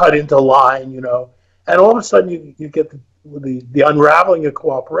who cut into line, and all of a sudden you get the unraveling of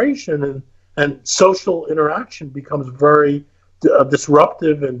cooperation and social interaction becomes very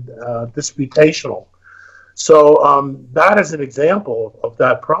disruptive and disputational. So that is an example of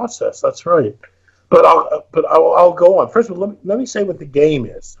that process. That's right. But I'll go on. First of all, let me say what the game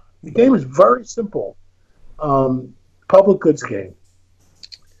is. The game is very simple. Um, Public goods game.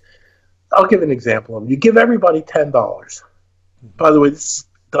 I'll give an example. You give everybody $10. By the way, this is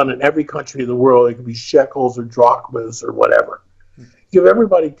done in every country of the world. It could be shekels or drachmas or whatever. Give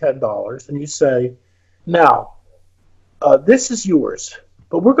everybody $10, and you say, now, this is yours,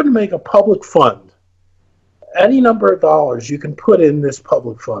 but we're going to make a public fund. Any number of dollars you can put in this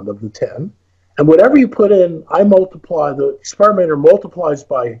public fund of the 10, and whatever you put in, the experimenter multiplies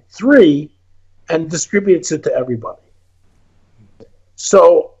by 3 and distributes it to everybody.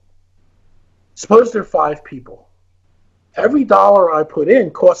 So suppose there are 5 people. Every dollar I put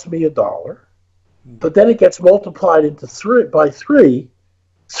in costs me $1, but then it gets multiplied into 3 by 3.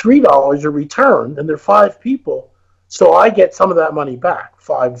 $3 are returned, and there are 5 people, so I get some of that money back.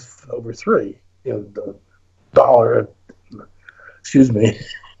 5 over 3, the dollar. Excuse me,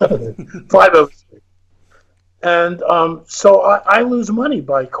 5 over 3. And so I lose money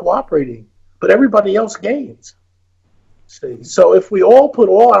by cooperating, but everybody else gains. See, so if we all put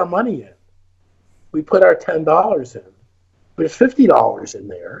all our money in, we put our $10 in. There's $50 in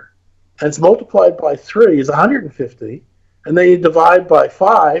there, and it's multiplied by 3 is 150, and then you divide by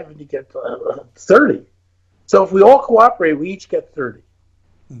 5 and you get 30. So if we all cooperate, we each get 30.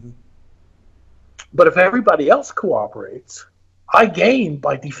 Mm-hmm. But if everybody else cooperates, I gain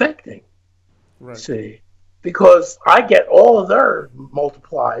by defecting. Right. See, because I get all of their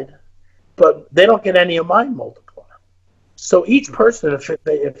multiplied, but they don't get any of mine multiplied. So each person,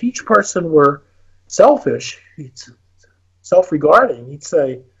 if each person were selfish, self-regarding, he'd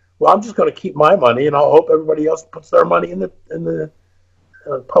say, well, I'm just going to keep my money, and I'll hope everybody else puts their money in the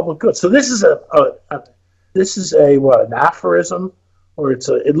public good. So this is an aphorism, or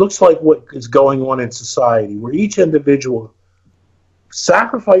it looks like what is going on in society, where each individual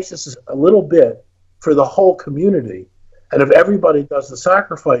sacrifices a little bit for the whole community, and if everybody does the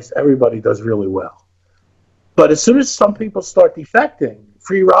sacrifice, everybody does really well. But as soon as some people start defecting,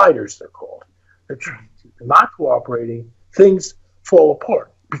 free riders they're called, they're not cooperating, things fall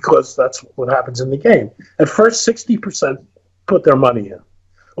apart, because that's what happens in the game. At first, 60% put their money in.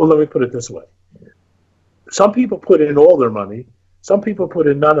 Well, let me put it this way. Some people put in all their money. Some people put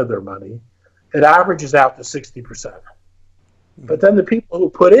in none of their money. It averages out to 60%. But then the people who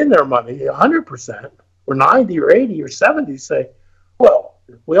put in their money, 100%, or 90 or 80 or 70, say, well,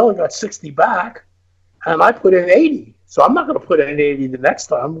 we only got 60 back, and I put in 80. So I'm not going to put in 80 the next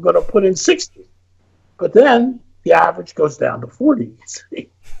time. I'm going to put in 60. But then the average goes down to 40.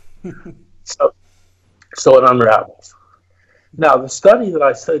 So it unravels. Now, the study that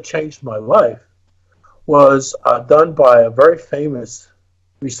I said changed my life was done by a very famous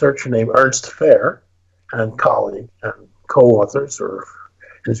researcher named Ernst Fair and colleague and co-authors or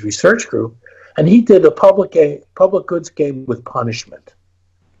his research group, and he did a public goods game with punishment.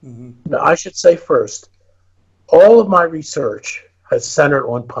 Mm-hmm. Now, I should say first, all of my research has centered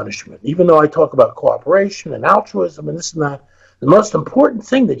on punishment. Even though I talk about cooperation and altruism and this and that, the most important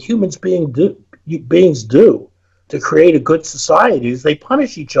thing that beings do to create a good society is they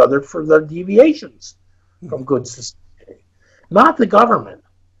punish each other for their deviations from good society. Not the government,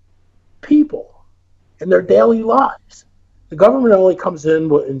 people in their daily lives. The government only comes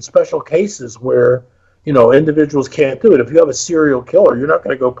in special cases where, individuals can't do it. If you have a serial killer, you're not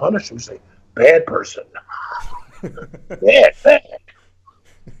going to go punish him and say, bad person. bad.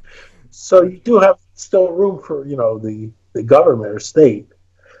 So you do have still room for, the government or state.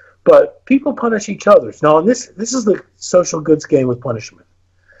 But people punish each other. Now, this is the social goods game with punishment.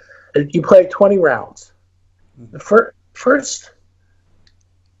 You play 20 rounds. The first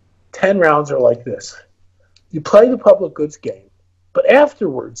 10 rounds are like this. You play the public goods game, but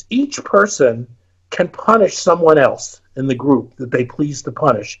afterwards, each person can punish someone else in the group that they please to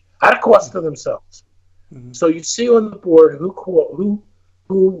punish at a cost to themselves. Mm-hmm. So you see on the board who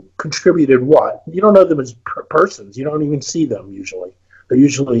contributed what. You don't know them as persons. You don't even see them usually. They're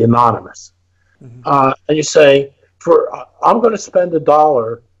usually anonymous. Mm-hmm. And you say, I'm going to spend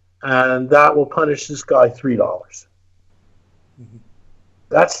 $1, and that will punish this guy $3. Mm-hmm.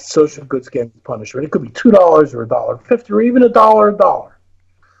 That's social goods game punishment. It could be $2 or $1.50 or even $1.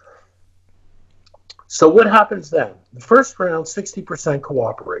 So what happens then? The first round, 60%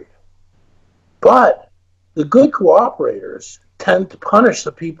 cooperate. But the good cooperators tend to punish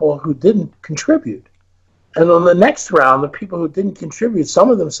the people who didn't contribute. And on the next round, the people who didn't contribute, some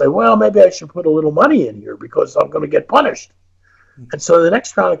of them say, well, maybe I should put a little money in here because I'm going to get punished. And so the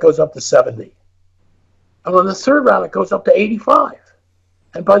next round, it goes up to 70. And on the third round, it goes up to 85.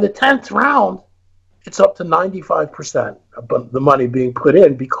 And by the 10th round, it's up to 95% of the money being put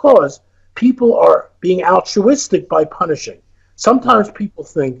in because people are being altruistic by punishing. Sometimes people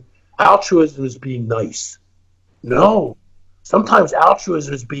think altruism is being nice. No. Sometimes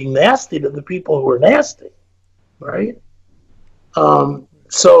altruism is being nasty to the people who are nasty, right?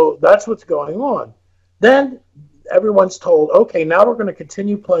 So that's what's going on. Then everyone's told, okay, now we're going to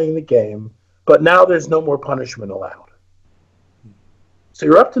continue playing the game, but now there's no more punishment allowed. So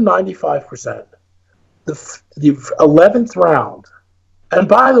you're up to 95%. The 11th round, and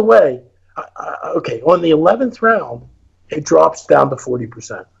by the way, okay, on the 11th round, it drops down to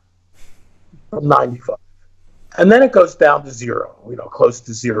 40% from 95. And then it goes down to zero, close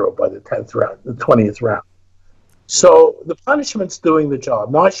to zero by the 10th round, the 20th round. So the punishment's doing the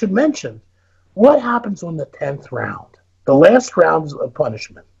job. Now I should mention, what happens on the 10th round? The last round of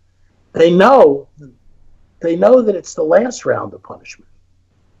punishment. They know that it's the last round of punishment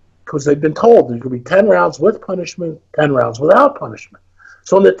because they've been told there's going to be 10 rounds with punishment, 10 rounds without punishment.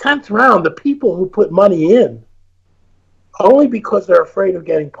 So in the 10th round, the people who put money in, only because they're afraid of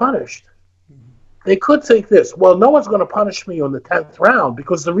getting punished, they could think this, well, no one's going to punish me on the 10th round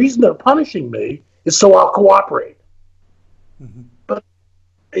because the reason they're punishing me is so I'll cooperate. Mm-hmm. But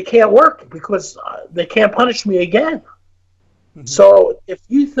it can't work because they can't punish me again. Mm-hmm. So if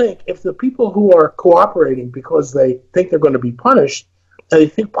the people who are cooperating because they think they're going to be punished, and they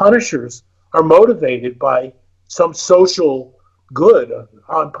think punishers are motivated by some social good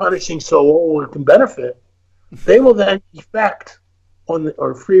on punishing so all can benefit, they will then effect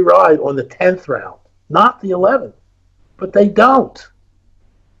or free ride on the 10th round, not the 11th. But they don't.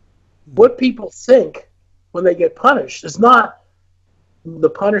 What people think when they get punished is not the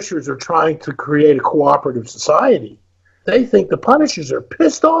punishers are trying to create a cooperative society. They think the punishers are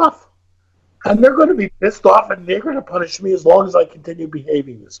pissed off. And they're going to be pissed off and they're going to punish me as long as I continue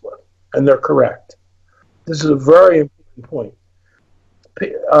behaving this way. And they're correct. This is a very important point.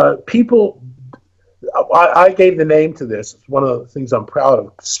 I gave the name to this. It's one of the things I'm proud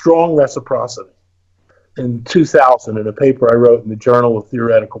of. Strong reciprocity. In 2000, in a paper I wrote in the Journal of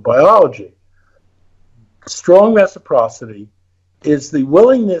Theoretical Biology. Strong reciprocity is the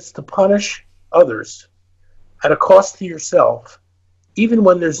willingness to punish others at a cost to yourself, even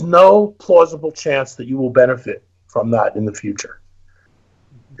when there's no plausible chance that you will benefit from that in the future.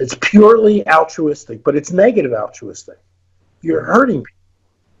 It's purely altruistic, but it's negative altruistic. You're hurting people.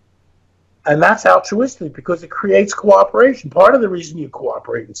 And that's altruistic because it creates cooperation. Part of the reason you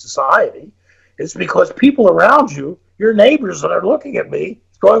cooperate in society is because people around you, your neighbors that are looking at me,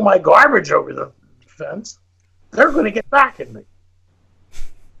 throwing my garbage over the fence, they're going to get back at me.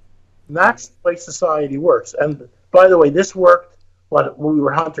 And that's the way society works. And by the way, this worked when we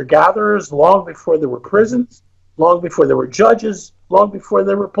were hunter-gatherers, long before there were prisons, long before there were judges, long before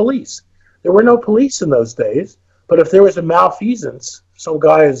there were police. There were no police in those days, but if there was a malfeasance, some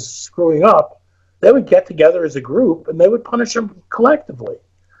guy is screwing up, they would get together as a group and they would punish him collectively.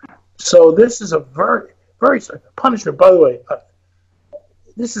 So this is a very, very punishment. By the way,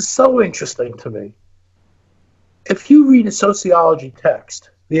 this is so interesting to me. If you read a sociology text,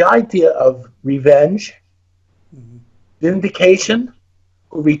 the idea of revenge, vindication,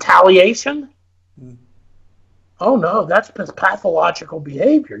 retaliation, oh no, that's pathological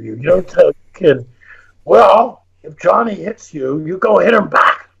behavior. You don't tell your kid, well, if Johnny hits you, you go hit him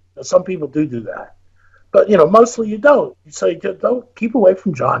back. Now, some people do that. But, mostly you don't. You say, don't keep away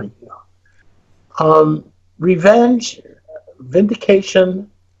from Johnny. Revenge, vindication,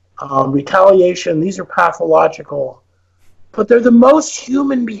 retaliation, these are pathological. But they're the most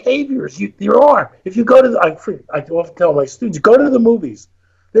human behaviors there are. If you go to I often tell my students, go to the movies.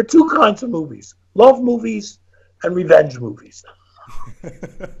 There are two kinds of movies, love movies and revenge movies.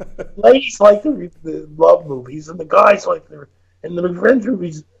 Ladies like the love movies, and the guys like in the revenge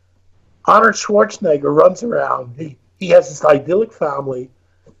movies. Arnold Schwarzenegger runs around. He has this idyllic family,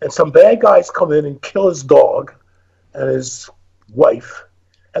 and some bad guys come in and kill his dog and his wife.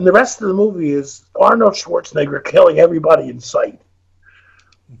 And the rest of the movie is Arnold Schwarzenegger killing everybody in sight.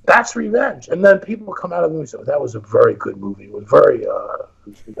 That's revenge. And then people come out of the movie and say, that was a very good movie. It was a very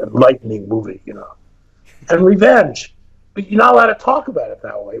enlightening movie, And revenge. But you're not allowed to talk about it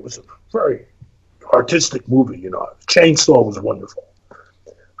that way. It was a very artistic movie, Chainsaw was wonderful.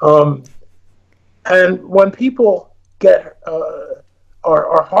 And when people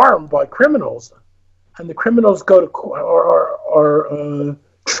are harmed by criminals, and the criminals go to court or are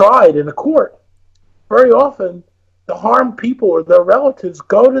tried in a court, very often the harmed people or their relatives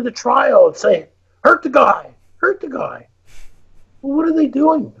go to the trial and say, hurt the guy. Well, what are they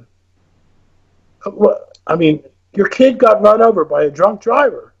doing? Your kid got run over by a drunk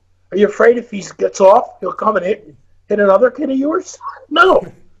driver, Are you afraid if he gets off, he'll come and hit another kid of yours? No.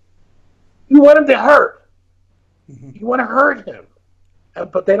 You want him to hurt. You want to hurt him.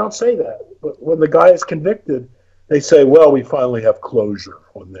 But they don't say that. But when the guy is convicted, they say, "Well, we finally have closure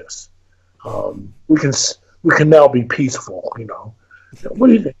on this. We can now be peaceful." What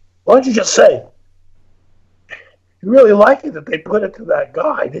do you think? Why don't you just say, "You really like it that they put it to that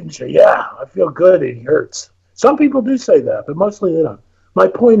guy, didn't you?" "Yeah, I feel good. He hurts." Some people do say that, but mostly they don't. My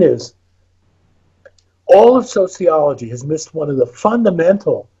point is, all of sociology has missed one of the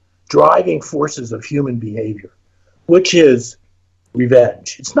fundamental driving forces of human behavior, which is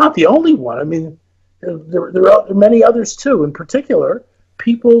revenge. It's not the only one. I mean, there are many others too. In particular,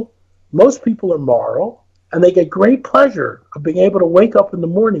 most people are moral, and they get great pleasure of being able to wake up in the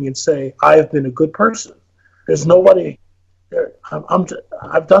morning and say, "I have been a good person. There's nobody.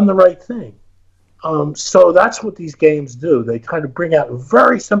 I've done the right thing." So that's what these games do. They kind of bring out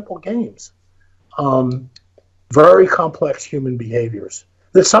very simple games, very complex human behaviors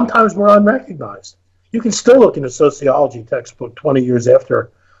that sometimes were unrecognized. You can still look in a sociology textbook 20 years after,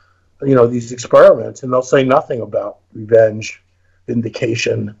 these experiments, and they'll say nothing about revenge,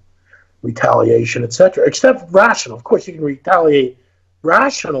 vindication, retaliation, etc., except rational. Of course, you can retaliate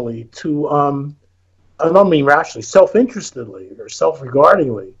rationally I don't mean rationally, self-interestedly or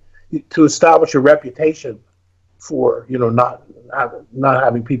self-regardingly, to establish a reputation for, not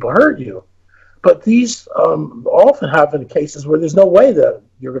having people hurt you. But these often happen in cases where there's no way that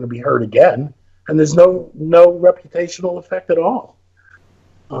you're going to be hurt again, and there's no reputational effect at all.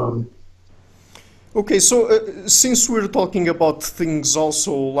 Okay, so since we're talking about things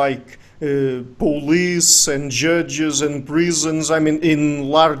also like police and judges and prisons, I mean, in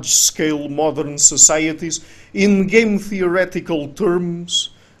large-scale modern societies, in game theoretical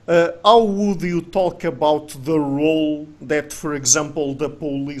terms, how would you talk about the role that, for example, the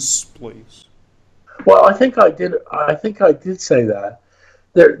police plays? Well, I think I did say that.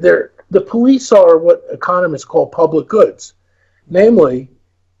 The police are what economists call public goods. Namely,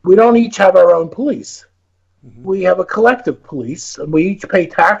 we don't each have our own police. We have a collective police, and we each pay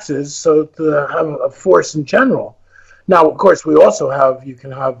taxes so to have a force in general. Now, of course, you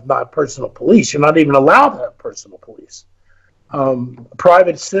can have not personal police. You're not even allowed to have personal police.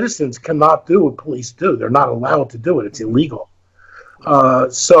 Private citizens cannot do what police do. They're not allowed to do it. It's illegal.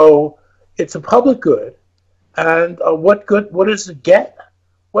 So it's a public good. And what does it get?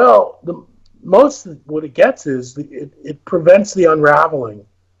 Well, what it gets is it prevents the unraveling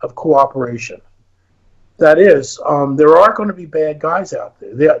of cooperation. That is, there are going to be bad guys out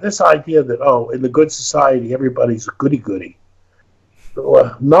there. This idea that, in the good society, everybody's a goody-goody.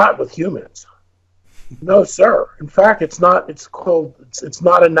 Well, not with humans. No, sir. In fact, it's not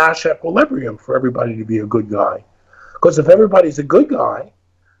a Nash equilibrium for everybody to be a good guy. Because if everybody's a good guy,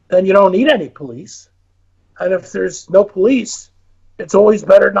 then you don't need any police. And if there's no police, it's always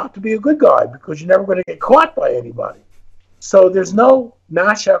better not to be a good guy because you're never going to get caught by anybody. So there's no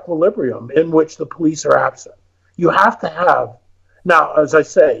Nash equilibrium in which the police are absent. You have to have, now, as I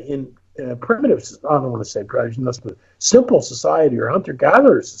say, in a primitive, I don't want to say primitive, but simple society or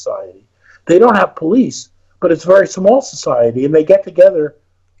hunter-gatherer society, they don't have police, but it's a very small society, and they get together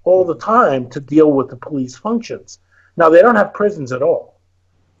all the time to deal with the police functions. Now, they don't have prisons at all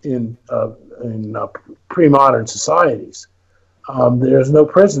in pre-modern societies. There's no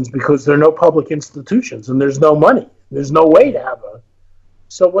prisons because there are no public institutions, and there's no money. There's no way to have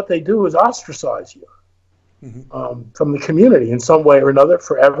so what they do is ostracize you from the community in some way or another,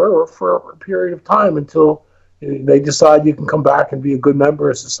 forever or for a period of time until they decide you can come back and be a good member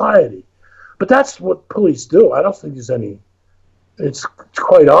of society. But that's what police do. I don't think it's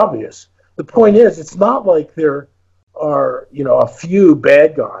quite obvious. The point is, it's not like there are, a few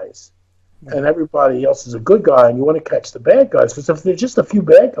bad guys and everybody else is a good guy and you want to catch the bad guys. Because if there's just a few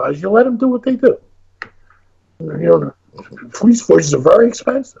bad guys, you let them do what they do. Police forces are very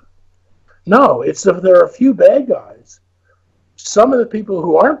expensive. No, it's if there are a few bad guys. Some of the people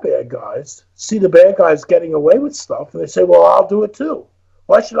who aren't bad guys see the bad guys getting away with stuff, and they say, well, I'll do it too.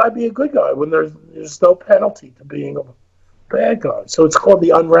 Why should I be a good guy when there's no penalty to being a bad guy? So it's called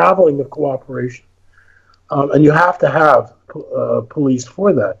the unraveling of cooperation. And you have to have police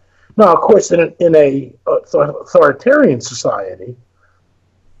for that. Now, of course, in a authoritarian society,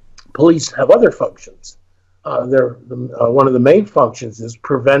 police have other functions. One of the main functions is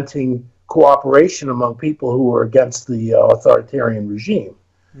preventing cooperation among people who are against the authoritarian regime.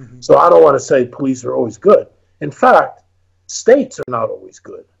 So I don't want to say police are always good. In fact, states are not always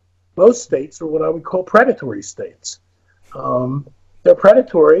good. Most states are what I would call predatory states. They're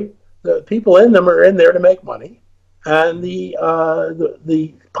predatory. The people in them are in there to make money. and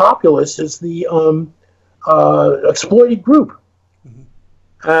the populace is the exploited group.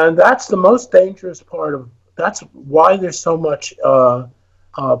 And that's the most dangerous part of. That's why there's so much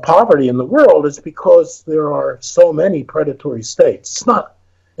poverty in the world. Is because there are so many predatory states. It's not.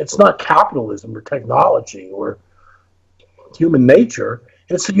 It's not capitalism or technology or human nature.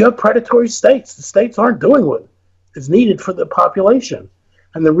 It's that you have predatory states. The states aren't doing what is needed for the population.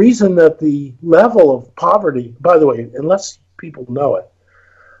 And the reason that the level of poverty, by the way, unless people know it,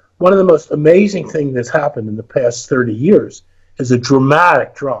 one of the most amazing things that's happened in the past 30 years is a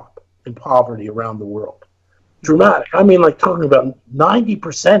dramatic drop in poverty around the world. Dramatic. I mean, like talking about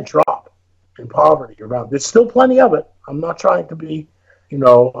 90% drop in poverty around. There's still plenty of it. I'm not trying to be,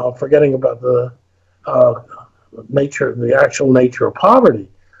 forgetting about the the actual nature of poverty,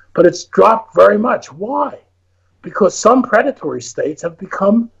 but it's dropped very much. Why? Because some predatory states have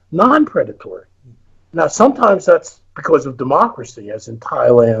become non-predatory. Now, sometimes that's because of democracy, as in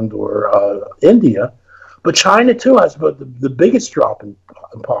Thailand or India, but China too has the biggest drop in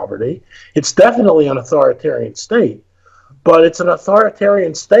poverty. It's definitely an authoritarian state, but it's an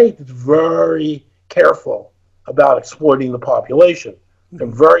authoritarian state that's very careful about exploiting the population. They're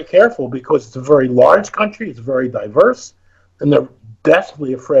very careful because it's a very large country, it's very diverse, and they're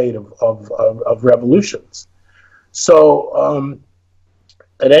deathly afraid of revolutions. So,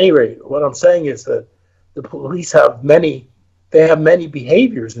 at any rate, what I'm saying is that the police have many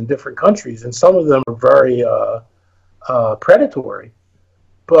behaviors in different countries, and some of them are very predatory.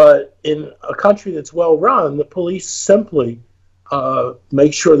 But in a country that's well run, the police simply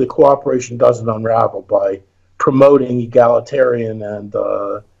make sure the cooperation doesn't unravel by promoting egalitarian and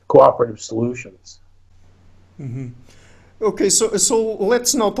cooperative solutions. Mm-hmm. Okay, so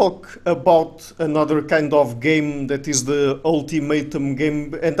let's now talk about another kind of game that is the ultimatum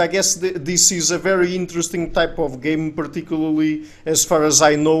game, and I guess this is a very interesting type of game, particularly as far as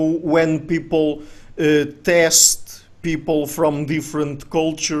I know, when people test people from different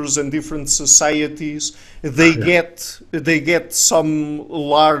cultures and different societies. They get some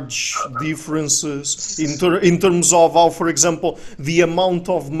large differences in terms of how, for example, the amount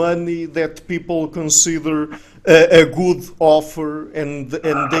of money that people consider a good offer and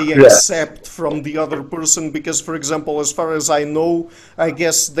they accept from the other person. Because, for example, as far as I know, I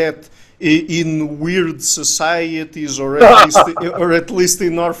guess that in weird societies, or at least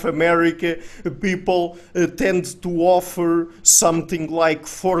in North America, people tend to offer something like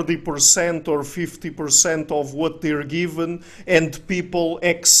 40% or 50% of what they're given, and people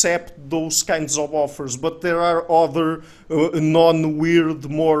accept those kinds of offers. But there are other non-weird,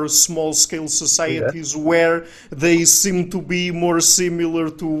 more small-scale societies where they seem to be more similar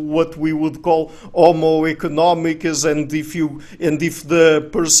to what we would call Homo economicus, and if the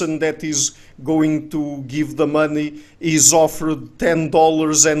person that is going to give the money is offered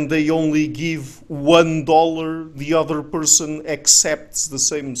 $10 and they only give $1, the other person accepts the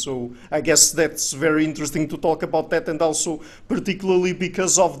same. So I guess that's very interesting to talk about that, and also particularly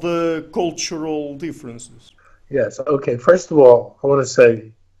because of the cultural differences. Yes. Okay. First of all, I want to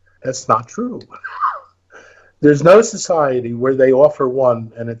say that's not true. There's no society where they offer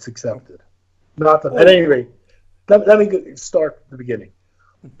one and it's accepted. Not that. At any rate, let me start at the beginning.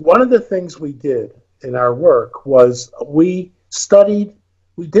 One of the things we did in our work was we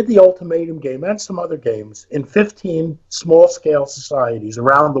did the ultimatum game and some other games in 15 small-scale societies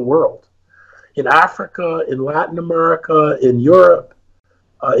around the world. In Africa, in Latin America, in Europe,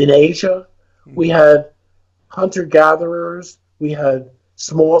 in Asia. We had hunter-gatherers, we had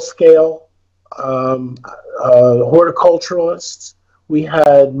small-scale horticulturalists, we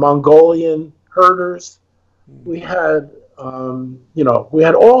had Mongolian herders, we had we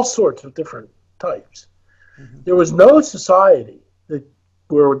had all sorts of different types. There was no society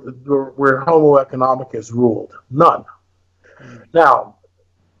where Homo economicus ruled. None. Now,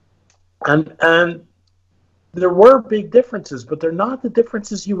 and there were big differences, but they're not the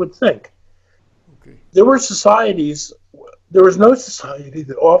differences you would think. Okay. There was no society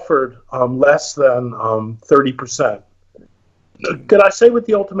that offered less than 30%. Did I say what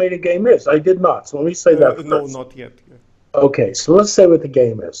the ultimatum game is? I did not. So let me say that first. No, not yet. Okay, so let's say what the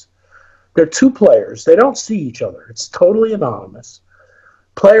game is. There are two players. They don't see each other. It's totally anonymous.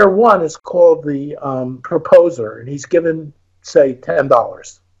 Player one is called the proposer, and he's given, say,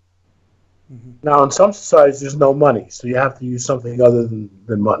 $10. Now, in some societies, there's no money, so you have to use something other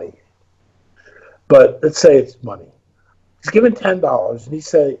than money. But let's say it's money. He's given $10,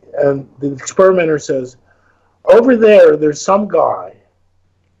 and the experimenter says, over there's some guy,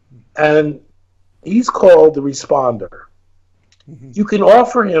 and he's called the responder. You can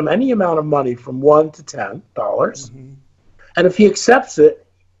offer him any amount of money from $1 to $10, and if he accepts it,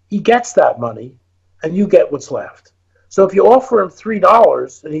 he gets that money, and you get what's left. So if you offer him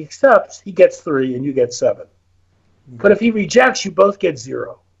 $3 and he accepts, he gets 3 and you get 7. But if he rejects, you both get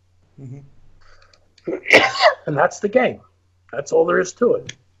 0. And that's the game. That's all there is to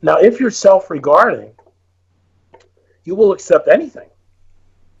it. Now, if you're self-regarding, you will accept anything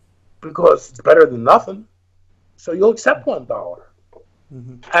because it's better than nothing. So you'll accept $1.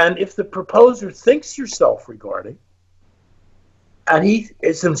 And if the proposer thinks you're self-regarding, and he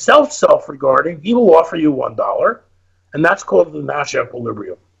is himself self-regarding, he will offer you $1, and that's called the Nash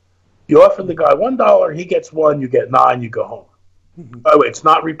equilibrium. You offer the guy $1, he gets 1, you get 9, you go home. By the way, it's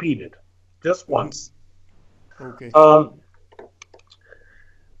not repeated, just once. Okay.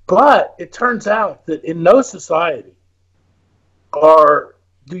 But it turns out that in no society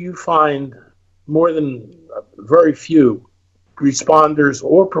do you find more than very few responders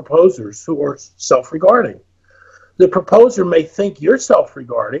or proposers who are self-regarding. The proposer may think you're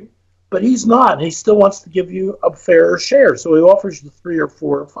self-regarding, but he's not. He still wants to give you a fairer share, so he offers you 3 or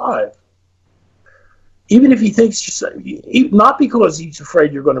 4 or 5. Even if he thinks, not because he's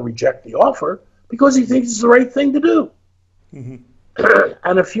afraid you're going to reject the offer, because he thinks it's the right thing to do.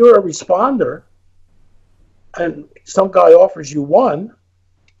 And if you're a responder and some guy offers you 1,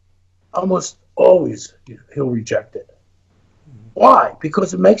 almost always he'll reject it. Why?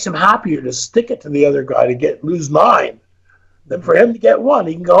 Because it makes him happier to stick it to the other guy to lose 9 than for him to get 1.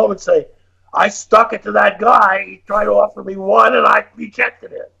 He can go home and say, I stuck it to that guy. He tried to offer me 1 and I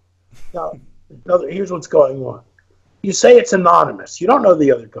rejected it. Now, here's what's going on. You say it's anonymous. You don't know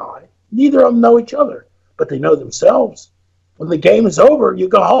the other guy. Neither of them know each other, but they know themselves. When the game is over, you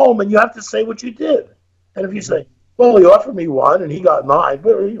go home and you have to say what you did. And if you say, well, he offered me 1 and he got 9,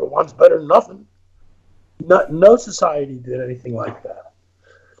 but 1's better than nothing. No society did anything like that.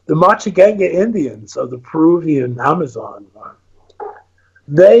 The Machiganga Indians of the Peruvian Amazon,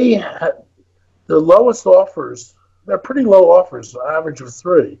 they had the lowest offers. They're pretty low offers, an average of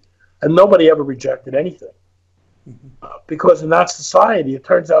 3, and nobody ever rejected anything. Because in that society, it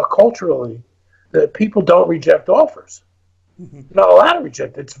turns out culturally that people don't reject offers. You're not allowed to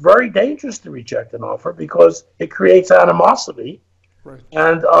reject it. It's very dangerous to reject an offer because it creates animosity. Right.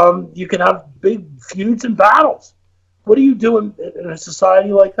 And you can have big feuds and battles. What do you do in a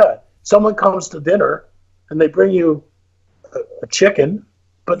society like that? Someone comes to dinner and they bring you a chicken,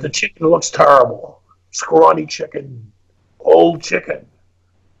 but the chicken looks terrible. Scrawny chicken, old chicken.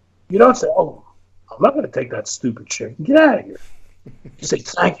 You don't say, oh, I'm not going to take that stupid chicken. Get out of here. You say,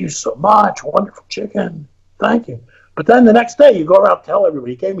 thank you so much. Wonderful chicken. Thank you. But then the next day you go around and tell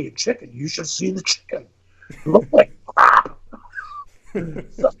everybody, you gave me a chicken. You should see the chicken. It looked like crap. So,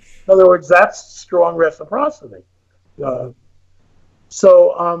 in other words, that's strong reciprocity.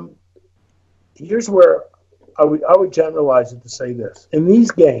 Here's where I would generalize it to say this. In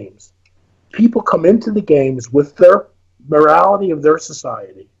these games, people come into the games with their morality of their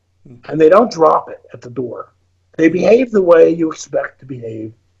society, and they don't drop it at the door. They behave the way you expect to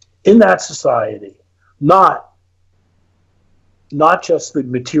behave in that society, not just the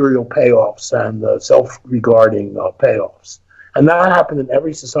material payoffs and the self-regarding payoffs. And that happened in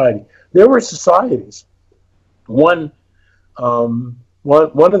every society. There were societies. One of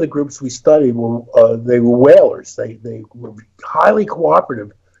the groups we studied they were whalers. They were highly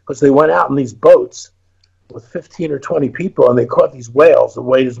cooperative because they went out in these boats with 15 or 20 people and they caught these whales that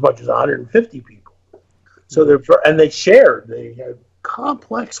weighed as much as 150 people. So they shared. They had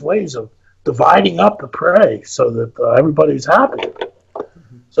complex ways of dividing up the prey so that everybody's happy.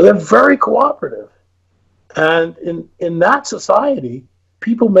 So they're very cooperative. And in that society,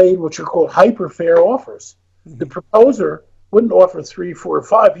 people made what are called hyper-fair offers. The proposer wouldn't offer 3, 4, or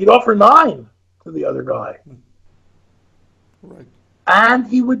 5. He'd offer 9 to the other guy. Right. And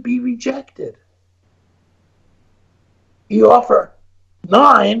he would be rejected. You offer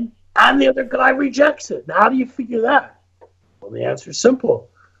 9, and the other guy rejects it. Now, how do you figure that? Well, the answer is simple.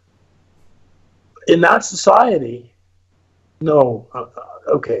 In that society, no,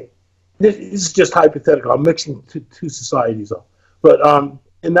 okay. This is just hypothetical. I'm mixing two societies up. But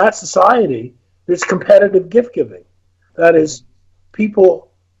in that society, there's competitive gift giving. That is,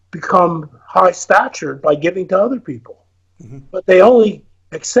 people become high-statured by giving to other people. But they only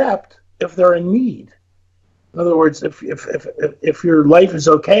accept if they're in need. In other words, if your life is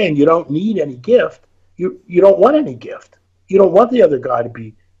okay and you don't need any gift, you don't want any gift. You don't want the other guy to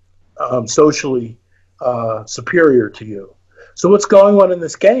be socially superior to you. So what's going on in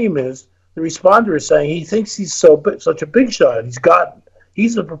this game is the responder is saying he thinks he's such a big shot.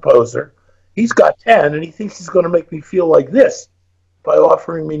 He's a proposer. He's got 10, and he thinks he's going to make me feel like this. by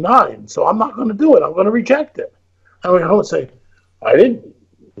offering me 9. So I'm not going to do it. I'm going to reject it. I went home and say, I didn't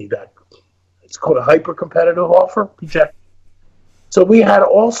need that. It's called a hyper competitive offer. Reject. So we had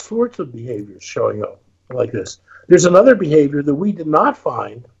all sorts of behaviors showing up like this. There's another behavior that we did not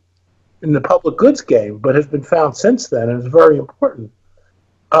find in the public goods game, but has been found since then, and is very important.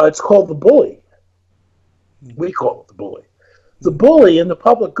 It's called the bully. We call it the bully. The bully in the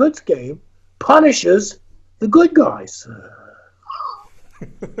public goods game punishes the good guys.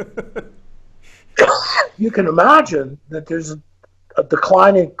 You can imagine that there's a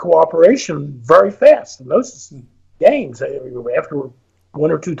decline in cooperation very fast in those games. After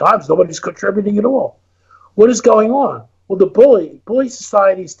 1 or 2 times, nobody's contributing at all. What is going on? Well, the bully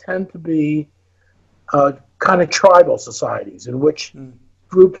societies tend to be kind of tribal societies in which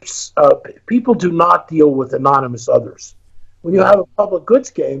groups, people do not deal with anonymous others. When you have a public goods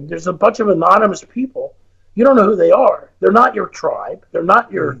game, there's a bunch of anonymous people. You don't know who they are. They're not your tribe. They're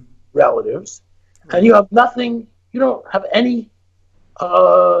not your relatives. And you have nothing, you don't have any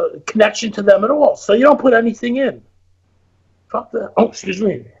connection to them at all. So you don't put anything in. Fuck that. Oh, excuse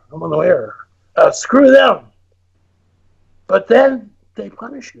me. I'm on the air. Screw them. But then they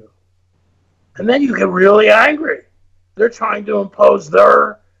punish you. And then you get really angry. They're trying to impose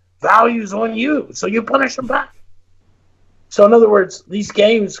their values on you. So you punish them back. So in other words, these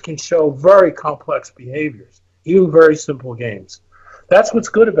games can show very complex behaviors, even very simple games. That's what's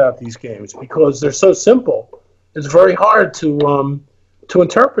good about these games, because they're so simple. It's very hard to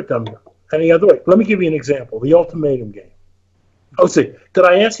interpret them any other way. Let me give you an example. The ultimatum game. Oh, see, did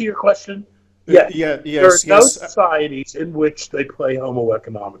I answer your question? Yes. There are no societies in which they play homo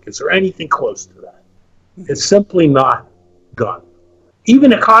economicus or anything close to that. It's simply not done.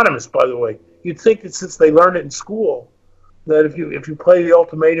 Even economists, by the way, you'd think that since they learned it in school, that if you play the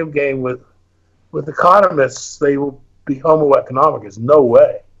ultimatum game with economists, they will be homo economicus. No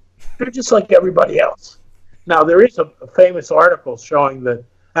way. They're just like everybody else. Now, there is a famous article showing that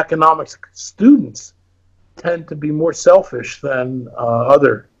economics students tend to be more selfish than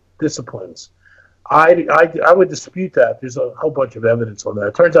other disciplines. I would dispute that. There's a whole bunch of evidence on that.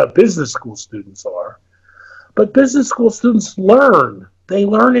 It turns out business school students are. But business school students learn. They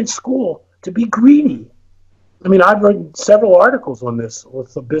learn in school to be greedy. I mean, I've read several articles on this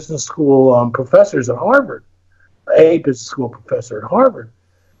with the business school professors at Harvard, a business school professor at Harvard.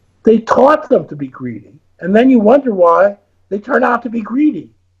 They taught them to be greedy. And then you wonder why they turn out to be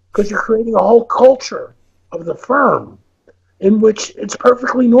greedy, because you're creating a whole culture of the firm in which it's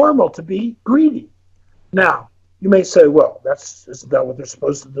perfectly normal to be greedy. Now, you may say, well, isn't that what they're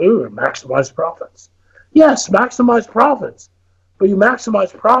supposed to do, and maximize profits? Yes, maximize profits. But you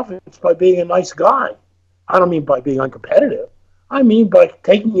maximize profits by being a nice guy. I don't mean by being uncompetitive. I mean by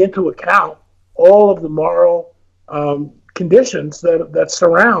taking into account all of the moral conditions that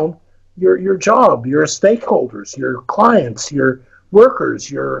surround your job, your stakeholders, your clients, your workers,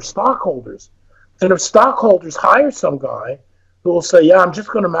 your stockholders. And if stockholders hire some guy who will say, yeah, I'm just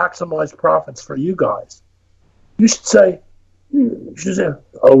going to maximize profits for you guys, you should say,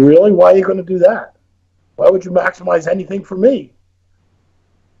 oh, really? Why are you going to do that? Why would you maximize anything for me?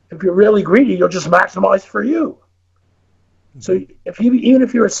 If you're really greedy, you'll just maximize for you. So even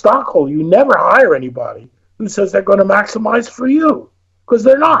if you're a stockholder, you never hire anybody who says they're going to maximize for you, because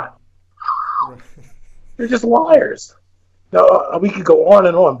they're not. They're just liars. Now, we could go on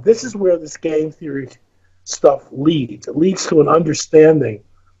and on. This is where this game theory stuff leads. It leads to an understanding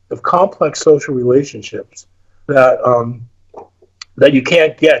of complex social relationships that you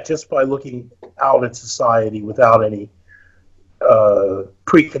can't get just by looking out at society without any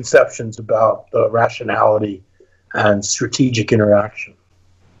preconceptions about rationality and strategic interaction.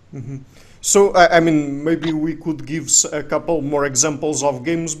 Mm-hmm. So, I mean, maybe we could give a couple more examples of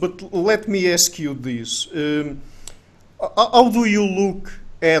games, but let me ask you this. How do you look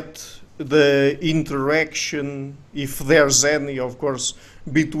at the interaction, if there's any, of course,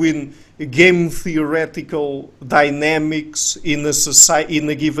 between game theoretical dynamics in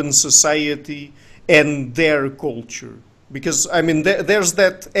a given society and their culture? Because, I mean, there's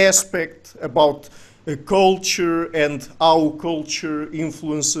that aspect about culture and how culture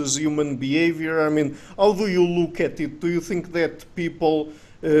influences human behavior. I mean, how do you look at it? Do you think that people,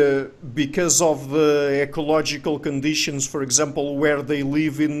 because of the ecological conditions, for example, where they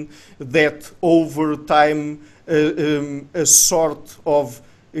live in, that over time a sort of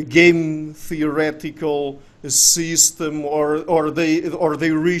game theoretical system, or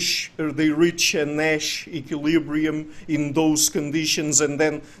they reach a Nash equilibrium in those conditions, and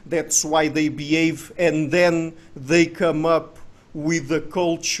then that's why they behave, and then they come up with a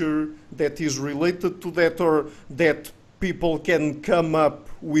culture that is related to that, or that people can come up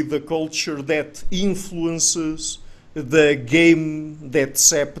with a culture that influences the game that's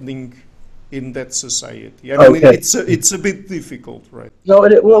happening in that society. I mean, Okay. it's a bit difficult, right? No,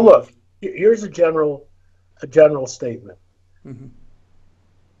 well, look. Here's a general statement.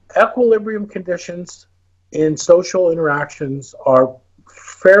 Equilibrium conditions in social interactions are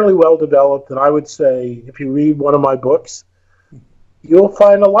fairly well developed, and I would say if you read one of my books, you'll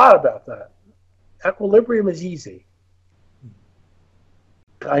find a lot about that. Equilibrium is easy.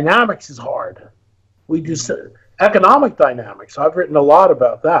 Dynamics is hard. We do economic dynamics. I've written a lot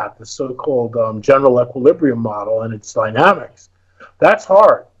about that, the so-called general equilibrium model and its dynamics. That's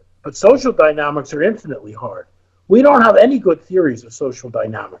hard, but social dynamics are infinitely hard. We don't have any good theories of social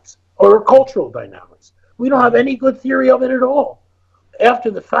dynamics or cultural dynamics. We don't have any good theory of it at all.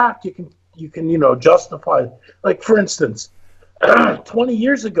 After the fact, you can justify. Like for instance, 20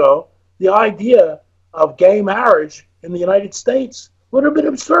 years ago, the idea of gay marriage in the United States would have been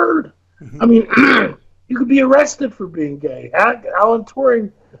absurd. I mean, you could be arrested for being gay. Alan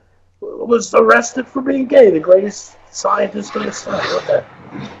Turing was arrested for being gay, the greatest scientist of his time. Okay.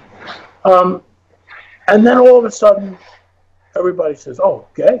 And then all of a sudden, everybody says, "Oh,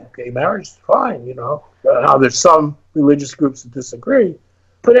 gay marriage is fine." Now there's some religious groups that disagree,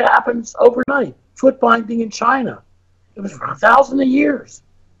 but it happens overnight. Foot binding in China, it was for 1,000 years,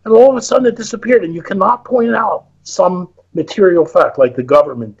 and all of a sudden it disappeared. And you cannot point out some material fact like the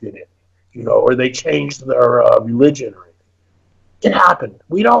government did it, or they changed their religion or anything. It happened.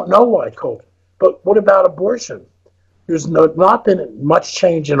 We don't know why it COVID. But what about abortion? There's not been much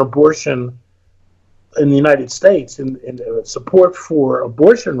change in abortion in the United States in support for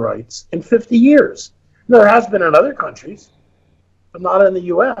abortion rights in 50 years. There has been in other countries, but not in the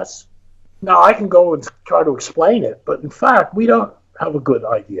U.S. Now, I can go and try to explain it, but in fact, we don't have a good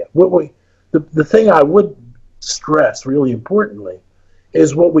idea. The thing I would stress really importantly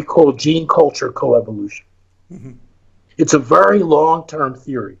is what we call gene culture coevolution. It's a very long-term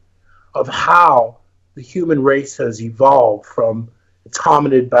theory of how the human race has evolved from its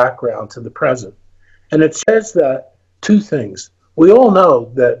hominid background to the present. And it says that two things. We all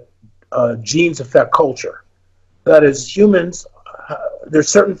know that genes affect culture. That is, humans, there's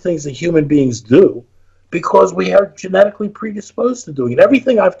certain things that human beings do because we are genetically predisposed to doing it.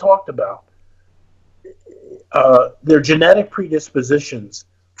 Everything I've talked about, they're genetic predispositions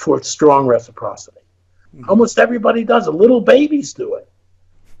for strong reciprocity. Almost everybody does it. Little babies do it.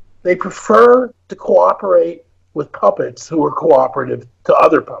 They prefer to cooperate with puppets who are cooperative to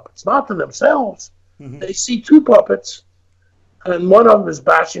other puppets, not to themselves. They see two puppets, and one of them is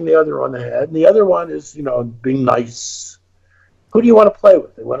bashing the other on the head, and the other one is, being nice. Who do you want to play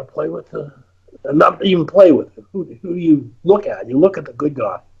with? They want to play with not even play with it. Who do you look at? You look at the good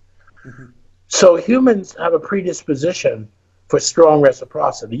guy. So humans have a predisposition for strong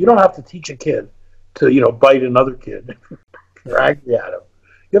reciprocity. You don't have to teach a kid to, bite another kid, drag at him.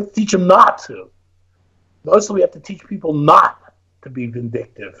 You have to teach them not to. Mostly we have to teach people not to be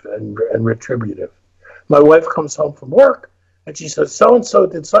vindictive and retributive. My wife comes home from work, and she says, so-and-so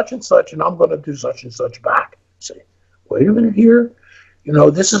did such and such, and I'm going to do such and such back. I say, wait a minute here.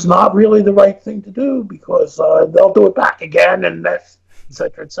 This is not really the right thing to do because they'll do it back again, and that's, et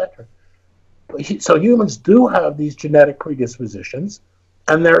cetera, et cetera. So humans do have these genetic predispositions,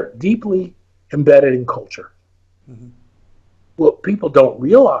 and they're deeply embedded in culture. What people don't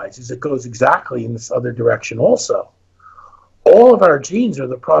realize is it goes exactly in this other direction also. All of our genes are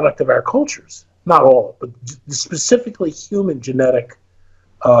the product of our cultures. Not all, but specifically human genetic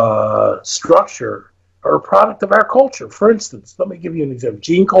structure are a product of our culture. For instance, let me give you an example.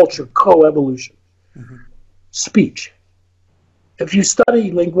 Gene culture coevolution. Speech. If you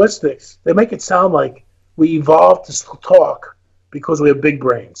study linguistics, they make it sound like we evolved to talk because we have big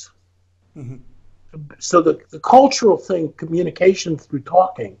brains. So the cultural thing, communication through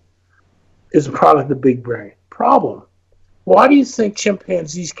talking, is a product of the big brain. Problem. Why do you think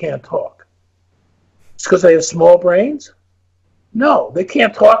chimpanzees can't talk? It's because they have small brains? No, they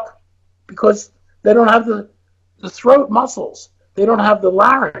can't talk because they don't have the throat muscles. They don't have the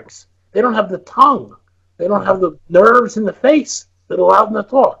larynx. They don't have the tongue. They don't have the nerves in the face that allow them to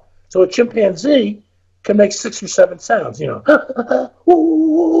talk. So a chimpanzee can make 6 or 7 sounds, You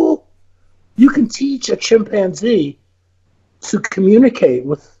can teach a chimpanzee to communicate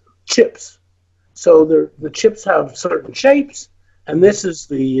with chips. So the chips have certain shapes, and this is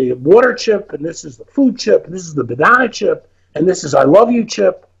the water chip, and this is the food chip, and this is the banana chip, and this is I love you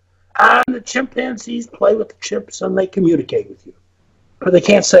chip. And the chimpanzees play with the chips, and they communicate with you. But they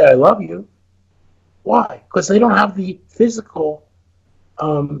can't say I love you. Why? Because they don't have the physical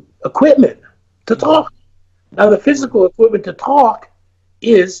equipment to talk. Now, the physical equipment to talk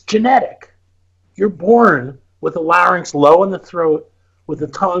is genetic. You're born with the larynx low in the throat, with the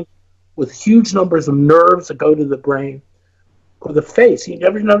tongue, with huge numbers of nerves that go to the brain, or the face. You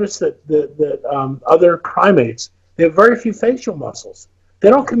never notice that other primates, they have very few facial muscles. They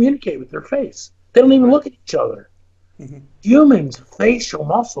don't communicate with their face. They don't even look at each other. Mhm. Humans' facial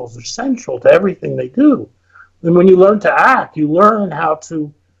muscles are central to everything they do. And when you learn to act, you learn how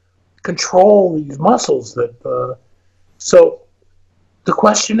to control these muscles. So the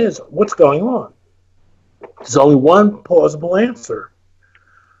question is, what's going on? There's only one plausible answer.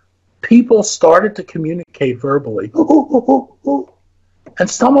 People started to communicate verbally, and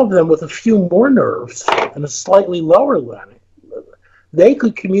some of them with a few more nerves and a slightly lower larynx. They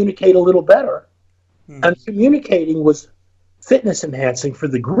could communicate a little better, and communicating was fitness enhancing for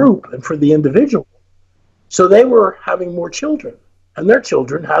the group and for the individual. So they were having more children, and their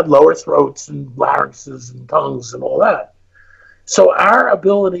children had lower throats and larynxes and tongues and all that. So our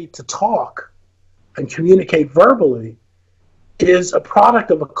ability to talk and communicate verbally is a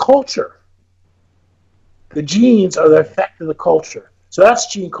product of a culture. The genes are the effect of the culture. So that's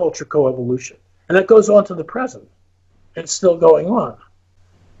gene culture coevolution. And that goes on to the present. It's still going on.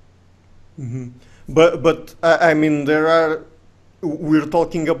 Mm-hmm. But I mean, we're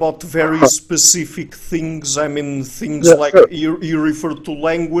talking about very specific things. I mean, things Yeah, like sure. you refer to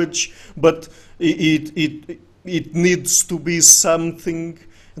language, but it needs to be something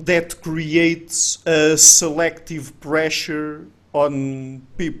that creates a selective pressure on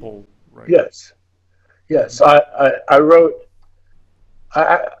people, right? Yes. Yes. I wrote,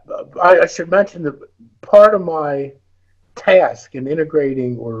 I, I should mention that part of my task in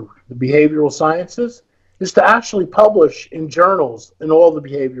integrating or the behavioral sciences is to actually publish in journals in all the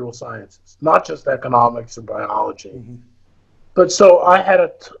behavioral sciences, not just economics or biology. Mm-hmm. But so I had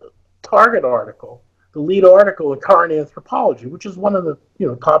a target article, the lead article in Current Anthropology, which is one of the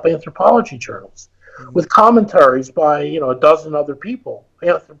top anthropology journals, Mm-hmm. with commentaries by a dozen other people,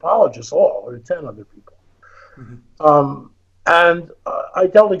 anthropologists all, or 10 other people. Mm-hmm. And I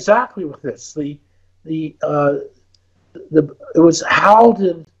dealt exactly with this. It was how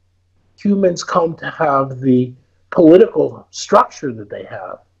did humans come to have the political structure that they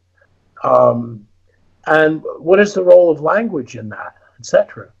have, and what is the role of language in that,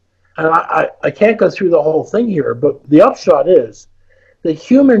 etc. And I can't go through the whole thing here, but the upshot is that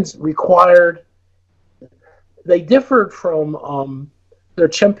humans they differed from their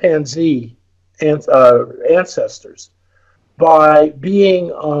chimpanzee ancestors by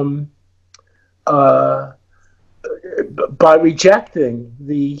being uh, by rejecting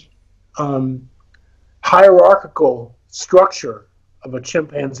the um, hierarchical structure of a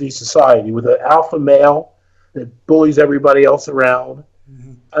chimpanzee society with an alpha male that bullies everybody else around.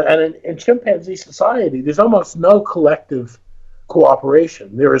 Mm-hmm. And in chimpanzee society, there's almost no collective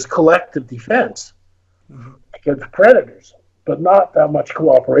cooperation. There is collective defense Mm-hmm. against predators, but not that much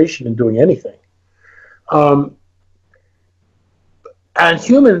cooperation in doing anything. Um, and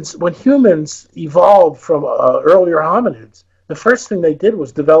when humans evolved from earlier hominids, the first thing they did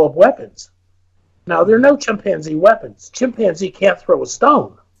was develop weapons. Now, there are no chimpanzee weapons. Chimpanzee can't throw a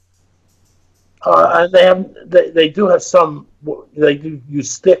stone. And they do have some. They do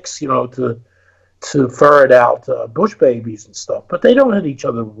use sticks, to ferret out bush babies and stuff. But they don't hit each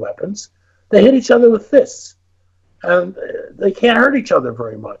other with weapons. They hit each other with fists, and they can't hurt each other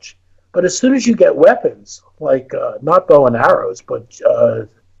very much. But as soon as you get weapons, like not bow and arrows, but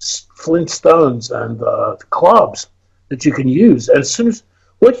flint stones and clubs that you can use, and as soon as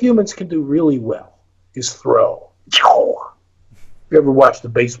what humans can do really well is throw. If you ever watched a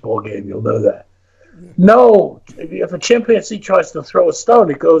baseball game, you'll know that. No, if a chimpanzee tries to throw a stone,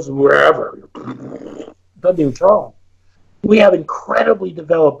 it goes wherever. It doesn't even throw. We have incredibly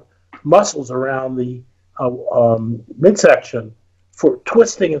developed muscles around the midsection for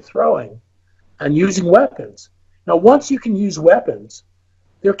twisting and throwing and using weapons. Now, once you can use weapons,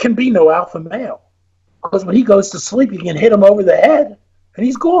 there can be no alpha male. Because when he goes to sleep, you can hit him over the head and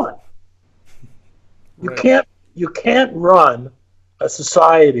he's gone. Right. You can't run a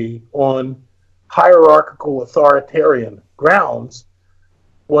society on hierarchical authoritarian grounds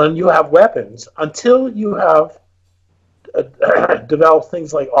when you have weapons until you have developed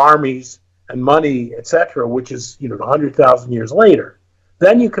things like armies and money, etc., which is 100,000 years later.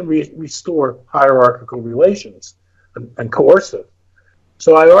 Then you can restore hierarchical relations and coercive.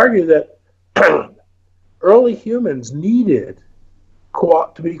 So I argue that early humans needed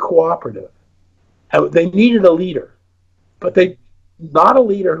to be cooperative. They needed a leader, but not a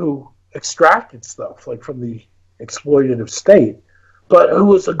leader who extracted stuff like from the exploitative state, but who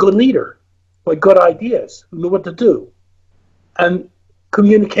was a good leader. with good ideas, who knew what to do. And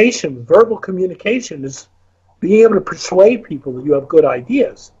communication, verbal communication, is being able to persuade people that you have good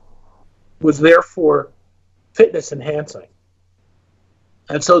ideas, was therefore fitness enhancing.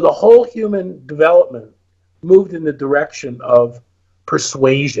 And so the whole human development moved in the direction of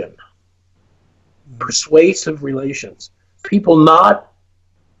persuasion, persuasive relations. People not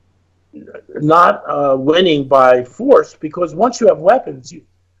winning by force, because once you have weapons,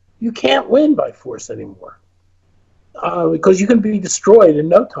 you can't win by force anymore, because you can be destroyed in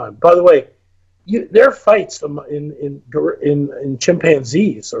no time. By the way, there are fights in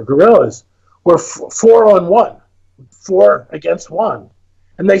chimpanzees or gorillas where 4-on-1, 4 against 1,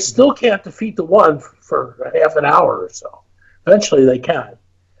 and they still can't defeat the one for half an hour or so. Eventually they can.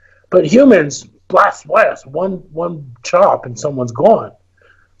 But humans, blast, one chop and someone's gone.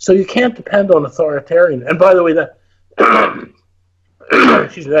 So you can't depend on authoritarian. And by the way, that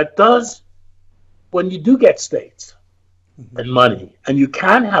excuse me, that does, when you do get states and money, and you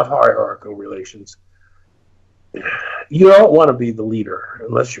can have hierarchical relations, you don't want to be the leader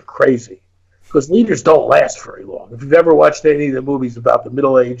unless you're crazy, because leaders don't last very long. If you've ever watched any of the movies about the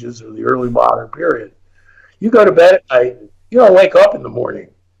Middle Ages or the early modern period, you go to bed at night, you don't wake up in the morning.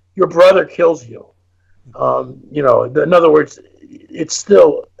 Your brother kills you. In other words, it's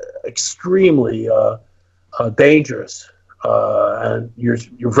still extremely dangerous, and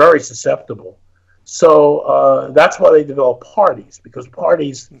you're very susceptible. So that's why they develop parties, because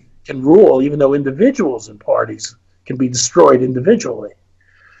parties can rule, even though individuals in parties can be destroyed individually.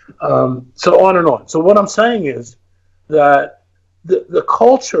 So on and on. So what I'm saying is that the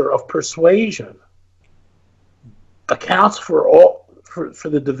culture of persuasion accounts for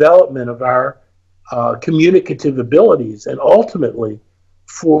the development of our communicative abilities, and ultimately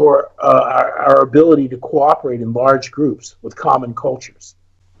for our ability to cooperate in large groups with common cultures.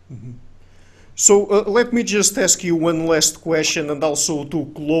 Mm-hmm. So let me just ask you one last question, and also to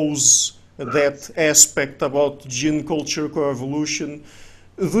close that aspect about gene culture coevolution.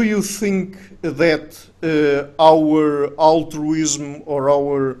 Do you think that our altruism or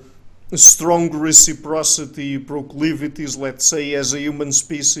our strong reciprocity proclivities, let's say, as a human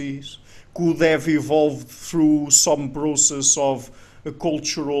species, could have evolved through some process of a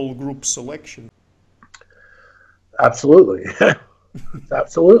cultural group selection? Absolutely.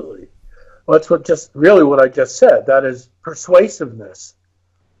 Absolutely. Well, that's what I just said. That is persuasiveness.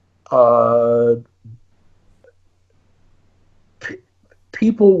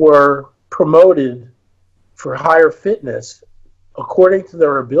 People were promoted for higher fitness according to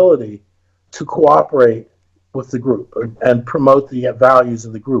their ability to cooperate with the group and promote the values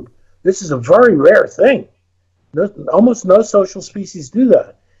of the group. This is a very rare thing. Almost no social species do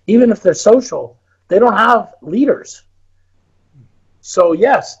that. Even if they're social, they don't have leaders. So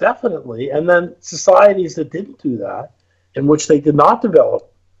yes, definitely. And then societies that didn't do that, in which they did not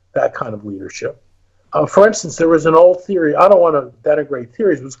develop that kind of leadership. For instance, there was an old theory, I don't want to denigrate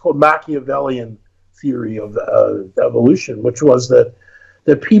theories, it was called Machiavellian theory of evolution, which was that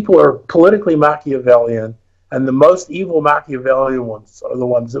people are politically Machiavellian, and the most evil Machiavellian ones are the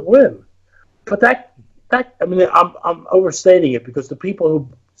ones that win. But I'm overstating it, because the people who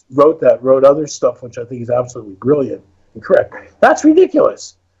wrote other stuff, which I think is absolutely brilliant and correct. That's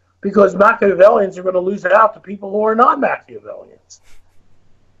ridiculous, because Machiavellians are going to lose out to people who are not Machiavellians.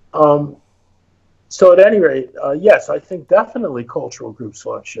 So at any rate, yes, I think definitely cultural group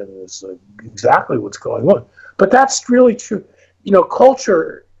selection is exactly what's going on. But that's really true.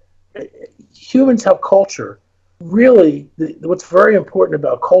 Culture, humans have culture. Really, what's very important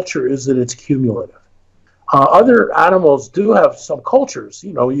about culture is that it's cumulative. Other animals do have some cultures.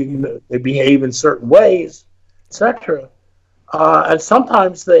 They behave in certain ways, etc. And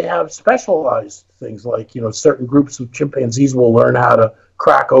sometimes they have specialized things, like certain groups of chimpanzees will learn how to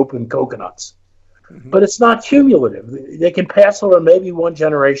crack open coconuts. Mm-hmm. But it's not cumulative. They can pass over maybe one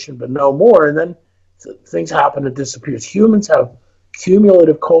generation, but no more, and then things happen and disappears. Humans have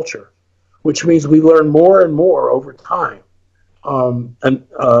cumulative culture, which means we learn more and more over time.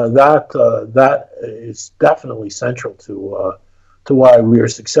 That is definitely central to why we are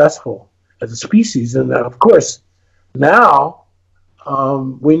successful as a species. And of course, now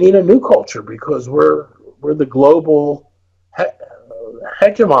we need a new culture, because we're the global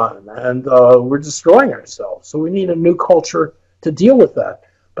hegemon, and we're destroying ourselves. So we need a new culture to deal with that.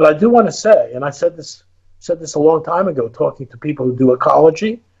 But I do want to say, and I said this a long time ago, talking to people who do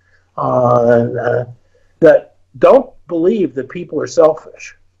ecology, that don't believe that people are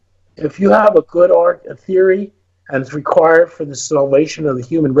selfish. If you have a good a theory, and it's required for the salvation of the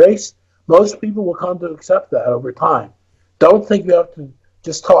human race, most people will come to accept that over time. Don't think you have to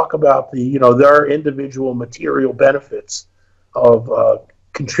just talk about their individual material benefits of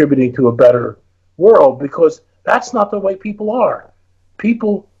contributing to a better world, because that's not the way people are.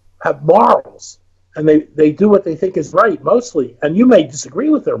 People have morals, and they do what they think is right mostly, and you may disagree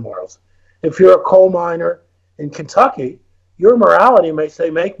with their morals. If you're a coal miner in Kentucky, your morality may say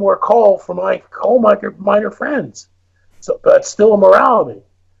make more coal for my coal miner friends. So that's still a morality.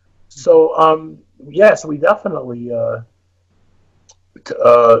 So yes, we definitely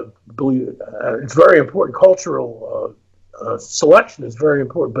believe it's very important. Cultural selection is very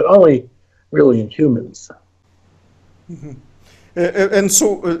important, but only really in humans. Mm-hmm. And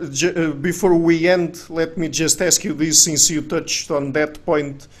so, before we end, let me just ask you this, since you touched on that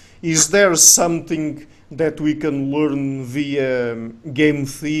point. Is there something that we can learn via game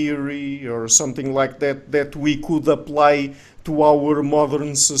theory or something like that that we could apply to our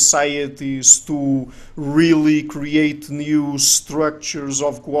modern societies to really create new structures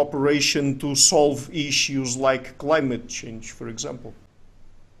of cooperation to solve issues like climate change, for example?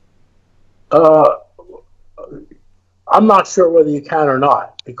 Uh, I'm not sure whether you can or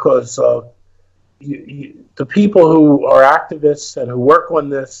not, because the people who are activists and who work on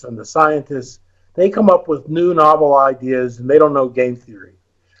this and the scientists, they come up with new novel ideas, and they don't know game theory.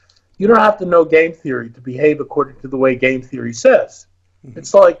 You don't have to know game theory to behave according to the way game theory says. Mm-hmm.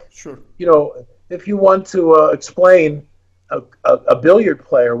 It's like, Sure. if you want to explain a billiard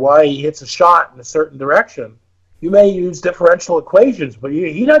player why he hits a shot in a certain direction, you may use differential equations, but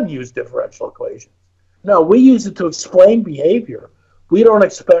he doesn't use differential equations. No, we use it to explain behavior. We don't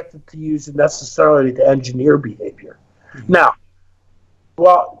expect it to use it necessarily to engineer behavior. Mm-hmm. Now,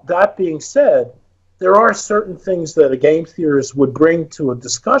 well, that being said, there are certain things that a game theorist would bring to a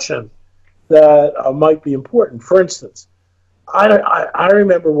discussion that might be important. For instance, I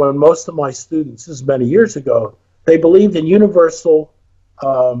remember when most of my students, this is many years ago, they believed in universal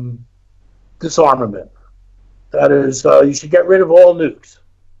disarmament. That is, you should get rid of all nukes,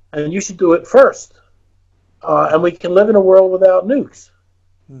 and you should do it first. And we can live in a world without nukes.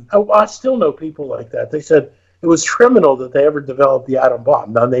 I still know people like that. They said it was criminal that they ever developed the atom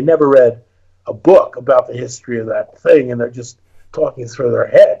bomb. Now, they never read a book about the history of that thing, and they're just talking through their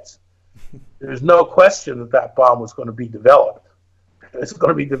heads. There's no question that that bomb was going to be developed. It's going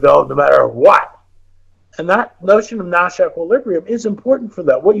to be developed no matter what. And that notion of Nash equilibrium is important for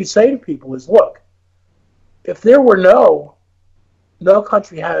that. What you say to people is, look, if there were no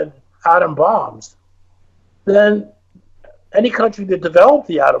country had atom bombs, then any country that developed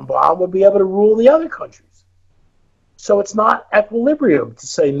the atom bomb would be able to rule the other countries. So it's not equilibrium to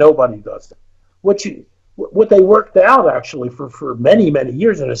say nobody does it. What they worked out actually for many, many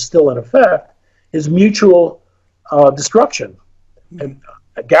years, and is still in effect, is mutual destruction. And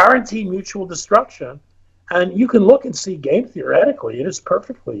guaranteed mutual destruction. And you can look and see game theoretically, it is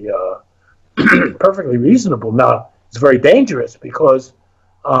perfectly perfectly reasonable. Now, it's very dangerous because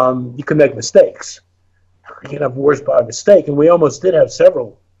you can make mistakes. You can have wars by mistake, and we almost did have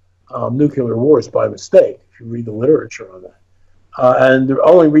several nuclear wars by mistake, if you read the literature on that. And the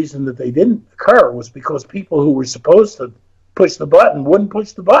only reason that they didn't occur was because people who were supposed to push the button wouldn't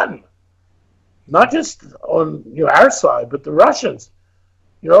push the button. Not just on our side, but the Russians.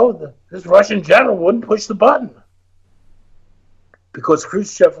 This Russian general wouldn't push the button because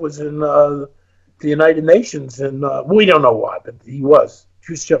Khrushchev was in the United Nations, and we don't know why, but he was.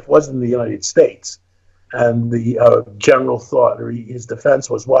 Khrushchev was in the United States. And the general thought, or his defense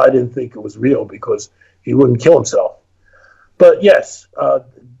was, well, I didn't think it was real because he wouldn't kill himself. But yes,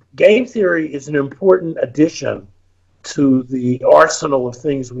 game theory is an important addition to the arsenal of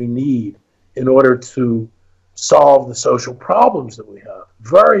things we need in order to solve the social problems that we have.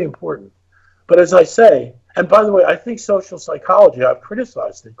 Very important. But as I say, and by the way, I think social psychology, I've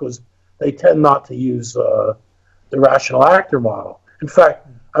criticized it because they tend not to use the rational actor model. In fact,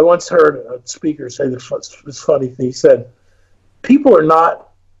 I once heard a speaker say this funny thing. He said, people are not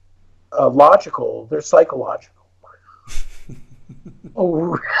logical, they're psychological.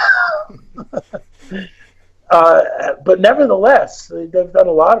 Oh, but nevertheless, they've done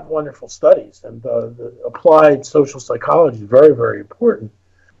a lot of wonderful studies, and the applied social psychology is very, very important.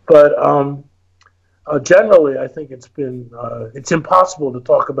 But generally, I think it's impossible to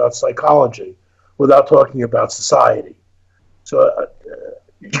talk about psychology without talking about society. So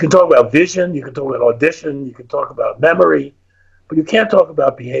you can talk about vision, you can talk about audition, you can talk about memory, but you can't talk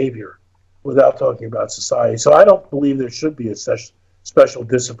about behavior without talking about society. So I don't believe there should be a special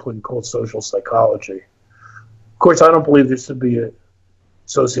discipline called social psychology. Of course, I don't believe there should be a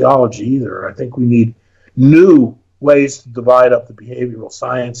sociology either. I think we need new ways to divide up the behavioral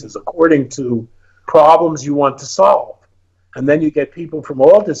sciences according to problems you want to solve. And then you get people from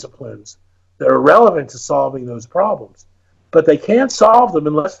all disciplines that are relevant to solving those problems. But they can't solve them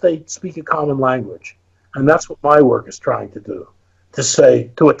unless they speak a common language. And that's what my work is trying to do,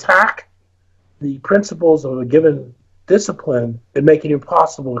 to attack the principles of a given discipline and make it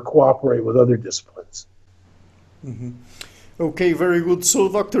impossible to cooperate with other disciplines. Mm-hmm. Okay, very good. So,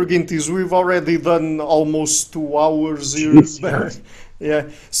 Dr. Gintis, we've already done almost 2 hours here. Yeah.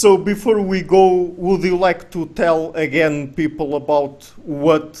 So, before we go, would you like to tell again people about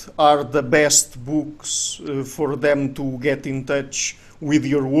what are the best books for them to get in touch with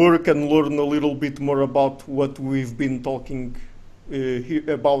your work and learn a little bit more about what we've been talking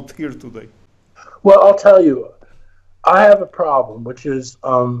about here today? Well, I'll tell you, I have a problem, which is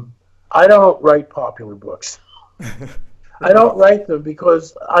I don't write popular books. I don't write them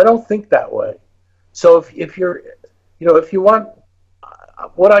because I don't think that way. So if you're, if you want,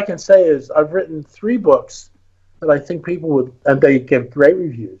 what I can say is I've written 3 books that I think people would, and they give great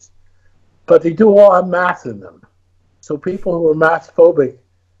reviews, but they do all have math in them. So people who are math phobic,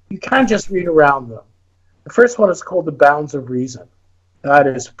 you can't just read around them. The first one is called The Bounds of Reason. That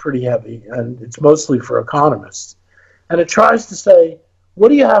is pretty heavy, and it's mostly for economists. And it tries to say, what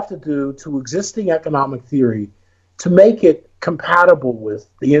do you have to do to existing economic theory to make it compatible with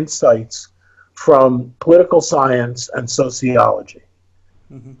the insights from political science and sociology?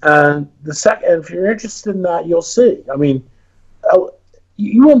 Mm-hmm. And the second, if you're interested in that, you'll see. I mean,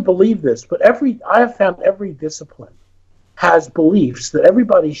 you won't believe this, but I have found every discipline has beliefs that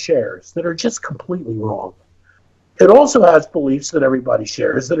everybody shares that are just completely wrong. It also has beliefs that everybody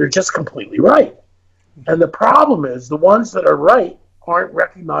shares that are just completely right. And the problem is the ones that are right aren't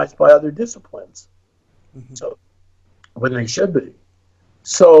recognized by other disciplines. Mm-hmm. So when they should be.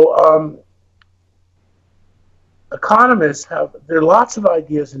 So economists there are lots of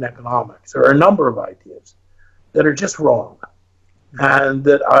ideas in economics, or a number of ideas that are just wrong. And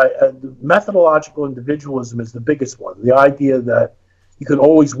that methodological individualism is the biggest one. The idea that you can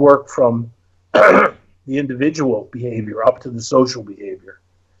always work from the individual behavior up to the social behavior.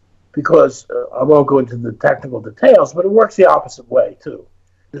 Because I won't go into the technical details, but it works the opposite way too.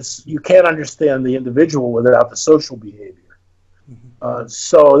 You can't understand the individual without the social behavior. Mm-hmm.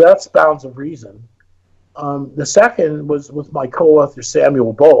 So that's Bounds of Reason. The second was with my co-author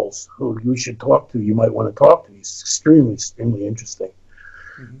Samuel Bowles, who you should talk to. You might want to talk to. He's extremely, extremely interesting.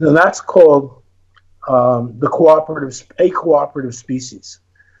 Mm-hmm. And that's called A Cooperative Species.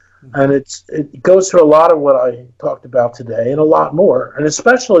 Mm-hmm. And it goes through a lot of what I talked about today and a lot more, and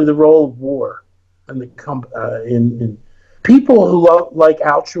especially the role of war and in people who like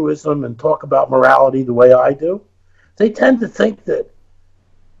altruism and talk about morality the way I do. They tend to think that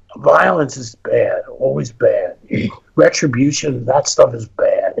violence is bad, always bad. Retribution, that stuff is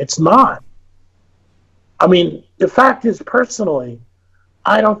bad. It's not. I mean, the fact is, personally,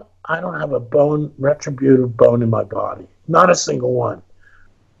 I don't have a retributive bone in my body. Not a single one.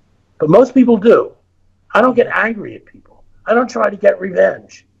 But most people do. I don't get angry at people. I don't try to get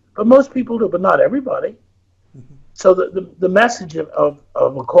revenge. But most people do, but not everybody. Mm-hmm. So the message of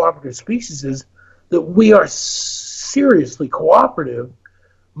a cooperative species is that we are seriously cooperative,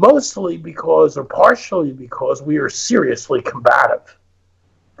 mostly because, or partially because, we are seriously combative.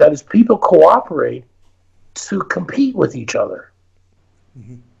 That is, people cooperate to compete with each other.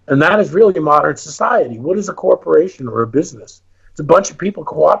 Mm-hmm. And that is really modern society. What is a corporation or a business? It's a bunch of people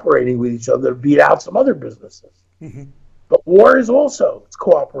cooperating with each other to beat out some other businesses. Mm-hmm. But war is also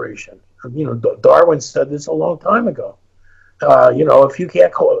cooperation. Darwin said this a long time ago. If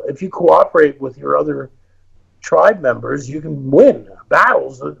you cooperate with your other tribe members, you can win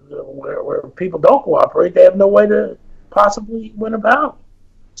battles where people don't cooperate. They have no way to possibly win a battle.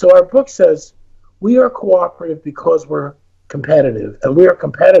 So our book says we are cooperative because we're competitive, and we are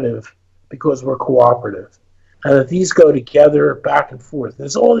competitive because we're cooperative. And that these go together back and forth.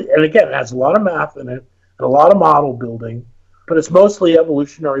 And again, it has a lot of math in it and a lot of model building, but it's mostly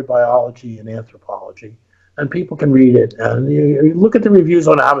evolutionary biology and anthropology. And people can read it. And you look at the reviews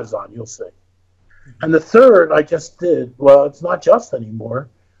on Amazon, you'll see. And the third I just did, well, it's not just anymore.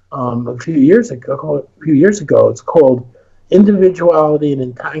 A few years ago, it's called Individuality and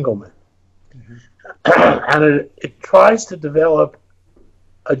Entanglement. Mm-hmm. And it tries to develop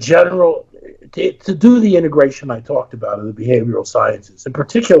a general, to do the integration I talked about of the behavioral sciences. In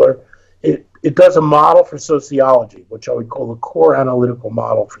particular, it does a model for sociology, which I would call the core analytical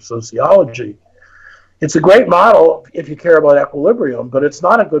model for sociology. It's a great model if you care about equilibrium, but it's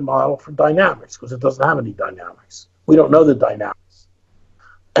not a good model for dynamics because it doesn't have any dynamics. We don't know the dynamics.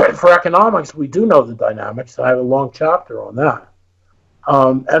 For economics, we do know the dynamics. I have a long chapter on that.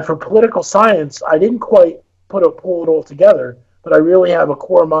 And for political science, I didn't quite pull it all together, but I really have a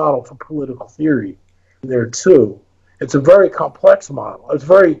core model for political theory there too. It's a very complex model. It's a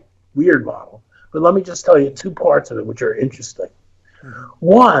very weird model. But let me just tell you two parts of it which are interesting. Mm-hmm.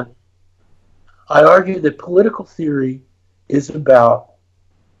 One, I argue that political theory is about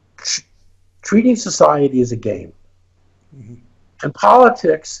treating society as a game. Mm-hmm. And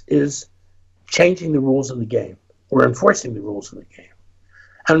politics is changing the rules of the game or enforcing the rules of the game.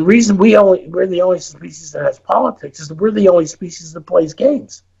 And the reason we're the only species that has politics is that we're the only species that plays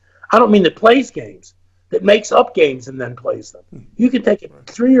games. I don't mean that plays games, that makes up games and then plays them. You can take a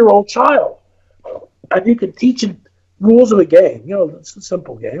 3-year-old child and you can teach them rules of a game. You know, it's a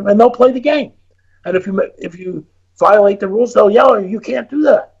simple game, and they'll play the game. And if you violate the rules, they'll yell at you. You can't do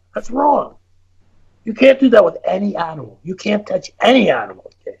that. That's wrong. You can't do that with any animal. You can't touch any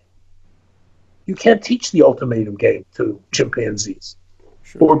animal game. You can't teach the ultimatum game to chimpanzees.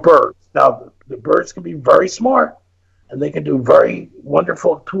 Sure. Or birds. Now, the birds can be very smart, and they can do very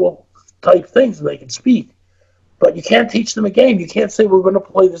wonderful tool-type things, and they can speak. But you can't teach them a game. You can't say, we're going to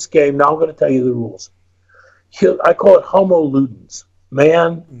play this game. Now I'm going to tell you the rules. I call it homo ludens,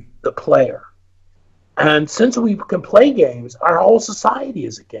 man, the player. And since we can play games, our whole society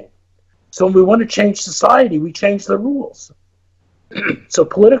is a game. So when we want to change society, we change the rules. So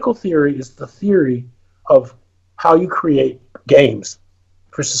political theory is the theory of how you create games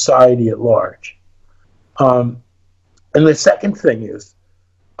for society at large. And the second thing is,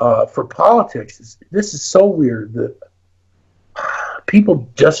 for politics, this is so weird that people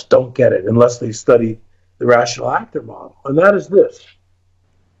just don't get it unless they study the rational actor model. And that is this.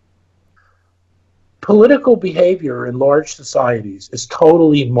 Political behavior in large societies is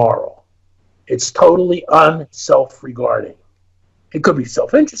totally moral. It's totally unself-regarding. It could be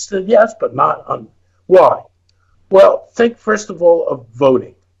self-interested, yes, but not why? Well, think first of all of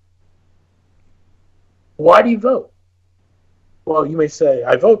voting. Why do you vote? Well, you may say,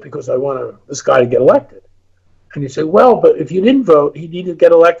 I vote because I want this guy to get elected. And you say, well, but if you didn't vote, he'd either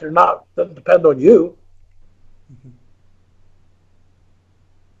get elected or not. It doesn't depend on you. Mm-hmm.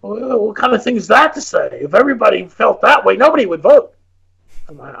 Well, what kind of thing is that to say? If everybody felt that way, nobody would vote.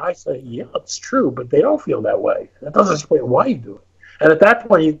 And I say, yeah, it's true, but they don't feel that way. That doesn't explain why you do it. And at that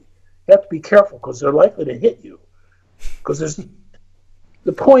point, you have to be careful because they're likely to hit you. Because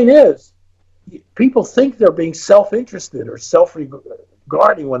the point is, people think they're being self-interested or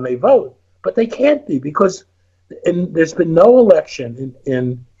self-regarding when they vote, but they can't be because there's been no election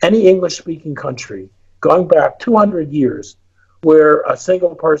in any English-speaking country going back 200 years where a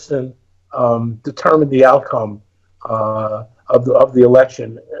single person determined the outcome of the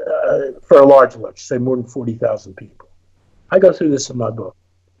election for a large election, say more than 40,000 people. I go through this in my book.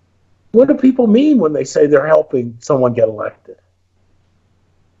 What do people mean when they say they're helping someone get elected?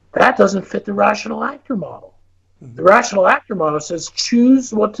 That doesn't fit the rational actor model. Mm-hmm. The rational actor model says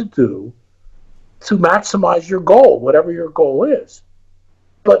choose what to do to maximize your goal, whatever your goal is.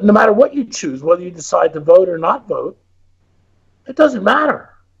 But no matter what you choose, whether you decide to vote or not vote, it doesn't matter.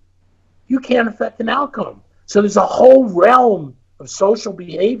 You can't affect an outcome. So there's a whole realm of social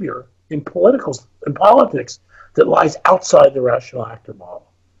behavior in politics that lies outside the rational actor model.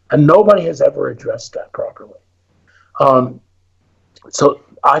 And nobody has ever addressed that properly. So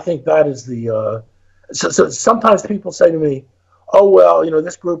I think that is the... So sometimes people say to me, oh, well,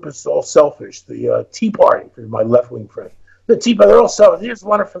 this group is all selfish. The Tea Party, my left-wing friend. The Tea Party, they're all selfish. They just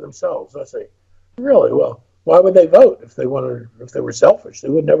want it for themselves. I say, really? Well, why would they vote if they were selfish? They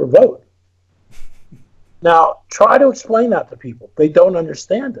would never vote. Now, try to explain that to people. They don't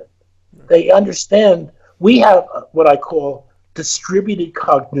understand it. They understand we have what I call distributed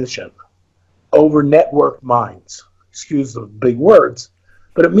cognition over networked minds. Excuse the big words,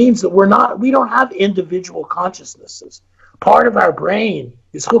 but it means that we don't have individual consciousnesses. Part of our brain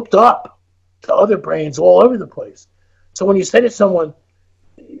is hooked up to other brains all over the place. So when you say to someone,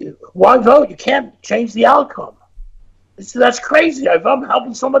 why vote? You can't change the outcome. That's crazy. I'm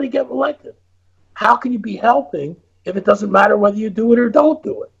helping somebody get elected. How can you be helping if it doesn't matter whether you do it or don't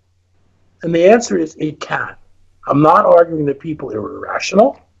do it? And the answer is it can. I'm not arguing that people are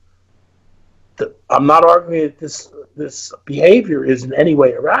irrational. I'm not arguing that this behavior is in any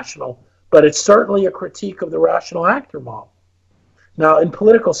way irrational, but it's certainly a critique of the rational actor model. Now, in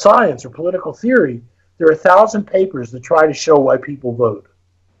political science or political theory, there are 1,000 papers that try to show why people vote.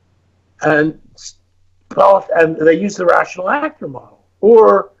 And they use the rational actor model.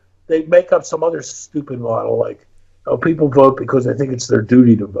 Or they make up some other stupid model like, people vote because they think it's their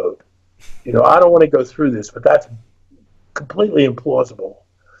duty to vote. I don't want to go through this, but that's completely implausible.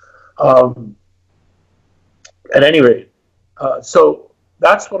 At any rate, so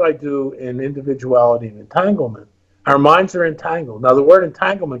that's what I do in individuality and entanglement. Our minds are entangled. Now, the word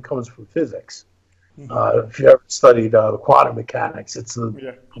entanglement comes from physics. If you ever studied quantum mechanics, it's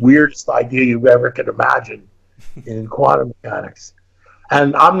the weirdest idea you ever could imagine in quantum mechanics.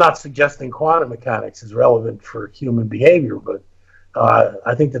 And I'm not suggesting quantum mechanics is relevant for human behavior, but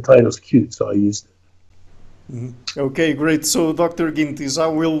I think the title's cute, so I used it. Okay, great. So, Dr. Gintis, I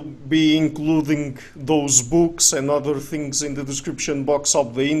will be including those books and other things in the description box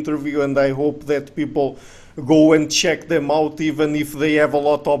of the interview, and I hope that people go and check them out, even if they have a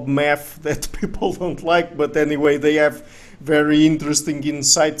lot of math that people don't like. But anyway, they have very interesting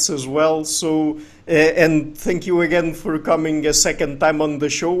insights as well. So, and thank you again for coming a second time on the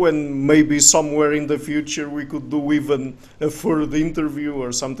show, and maybe somewhere in the future we could do even a further interview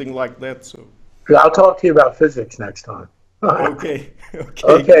or something like that. So. I'll talk to you about physics next time. Okay.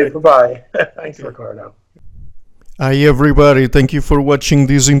 Okay, bye-bye. Thanks, Ricardo. Hi everybody, thank you for watching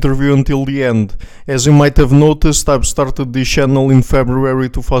this interview until the end. As you might have noticed, I've started this channel in February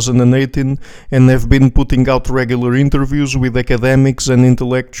 2018 and have been putting out regular interviews with academics and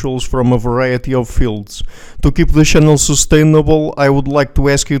intellectuals from a variety of fields. To keep the channel sustainable, I would like to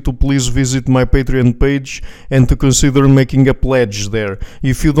ask you to please visit my Patreon page and to consider making a pledge there.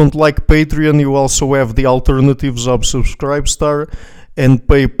 If you don't like Patreon, you also have the alternatives of Subscribestar and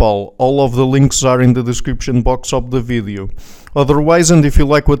PayPal. All of the links are in the description box of the video. Otherwise, and if you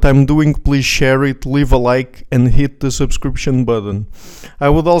like what I'm doing, please share it, leave a like and hit the subscription button. I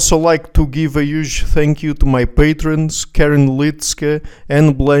would also like to give a huge thank you to my patrons Karen Litske,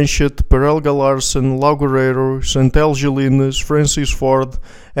 Anne Blanchett, Perel Galarsen, Lau Guerrero, Chantal Gelinas, Francis Ford,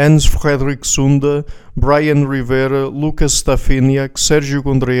 Hans Frederick Sunda, Brian Rivera, Lucas Stafiniak, Sergio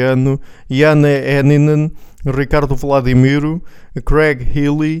Gondriano, Jana Eninen, Ricardo Vladimiro, Craig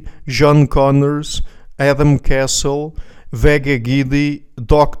Healy, John Connors, Adam Castle, Vega Gidi,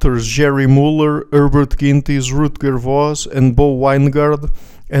 Doctors Jerry Muller, Herbert Gintis, Rutger Voss and Bo Weingard,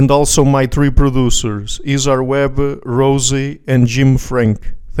 and also my 3 producers, Isar Webb, Rosie and Jim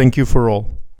Frank. Thank you for all.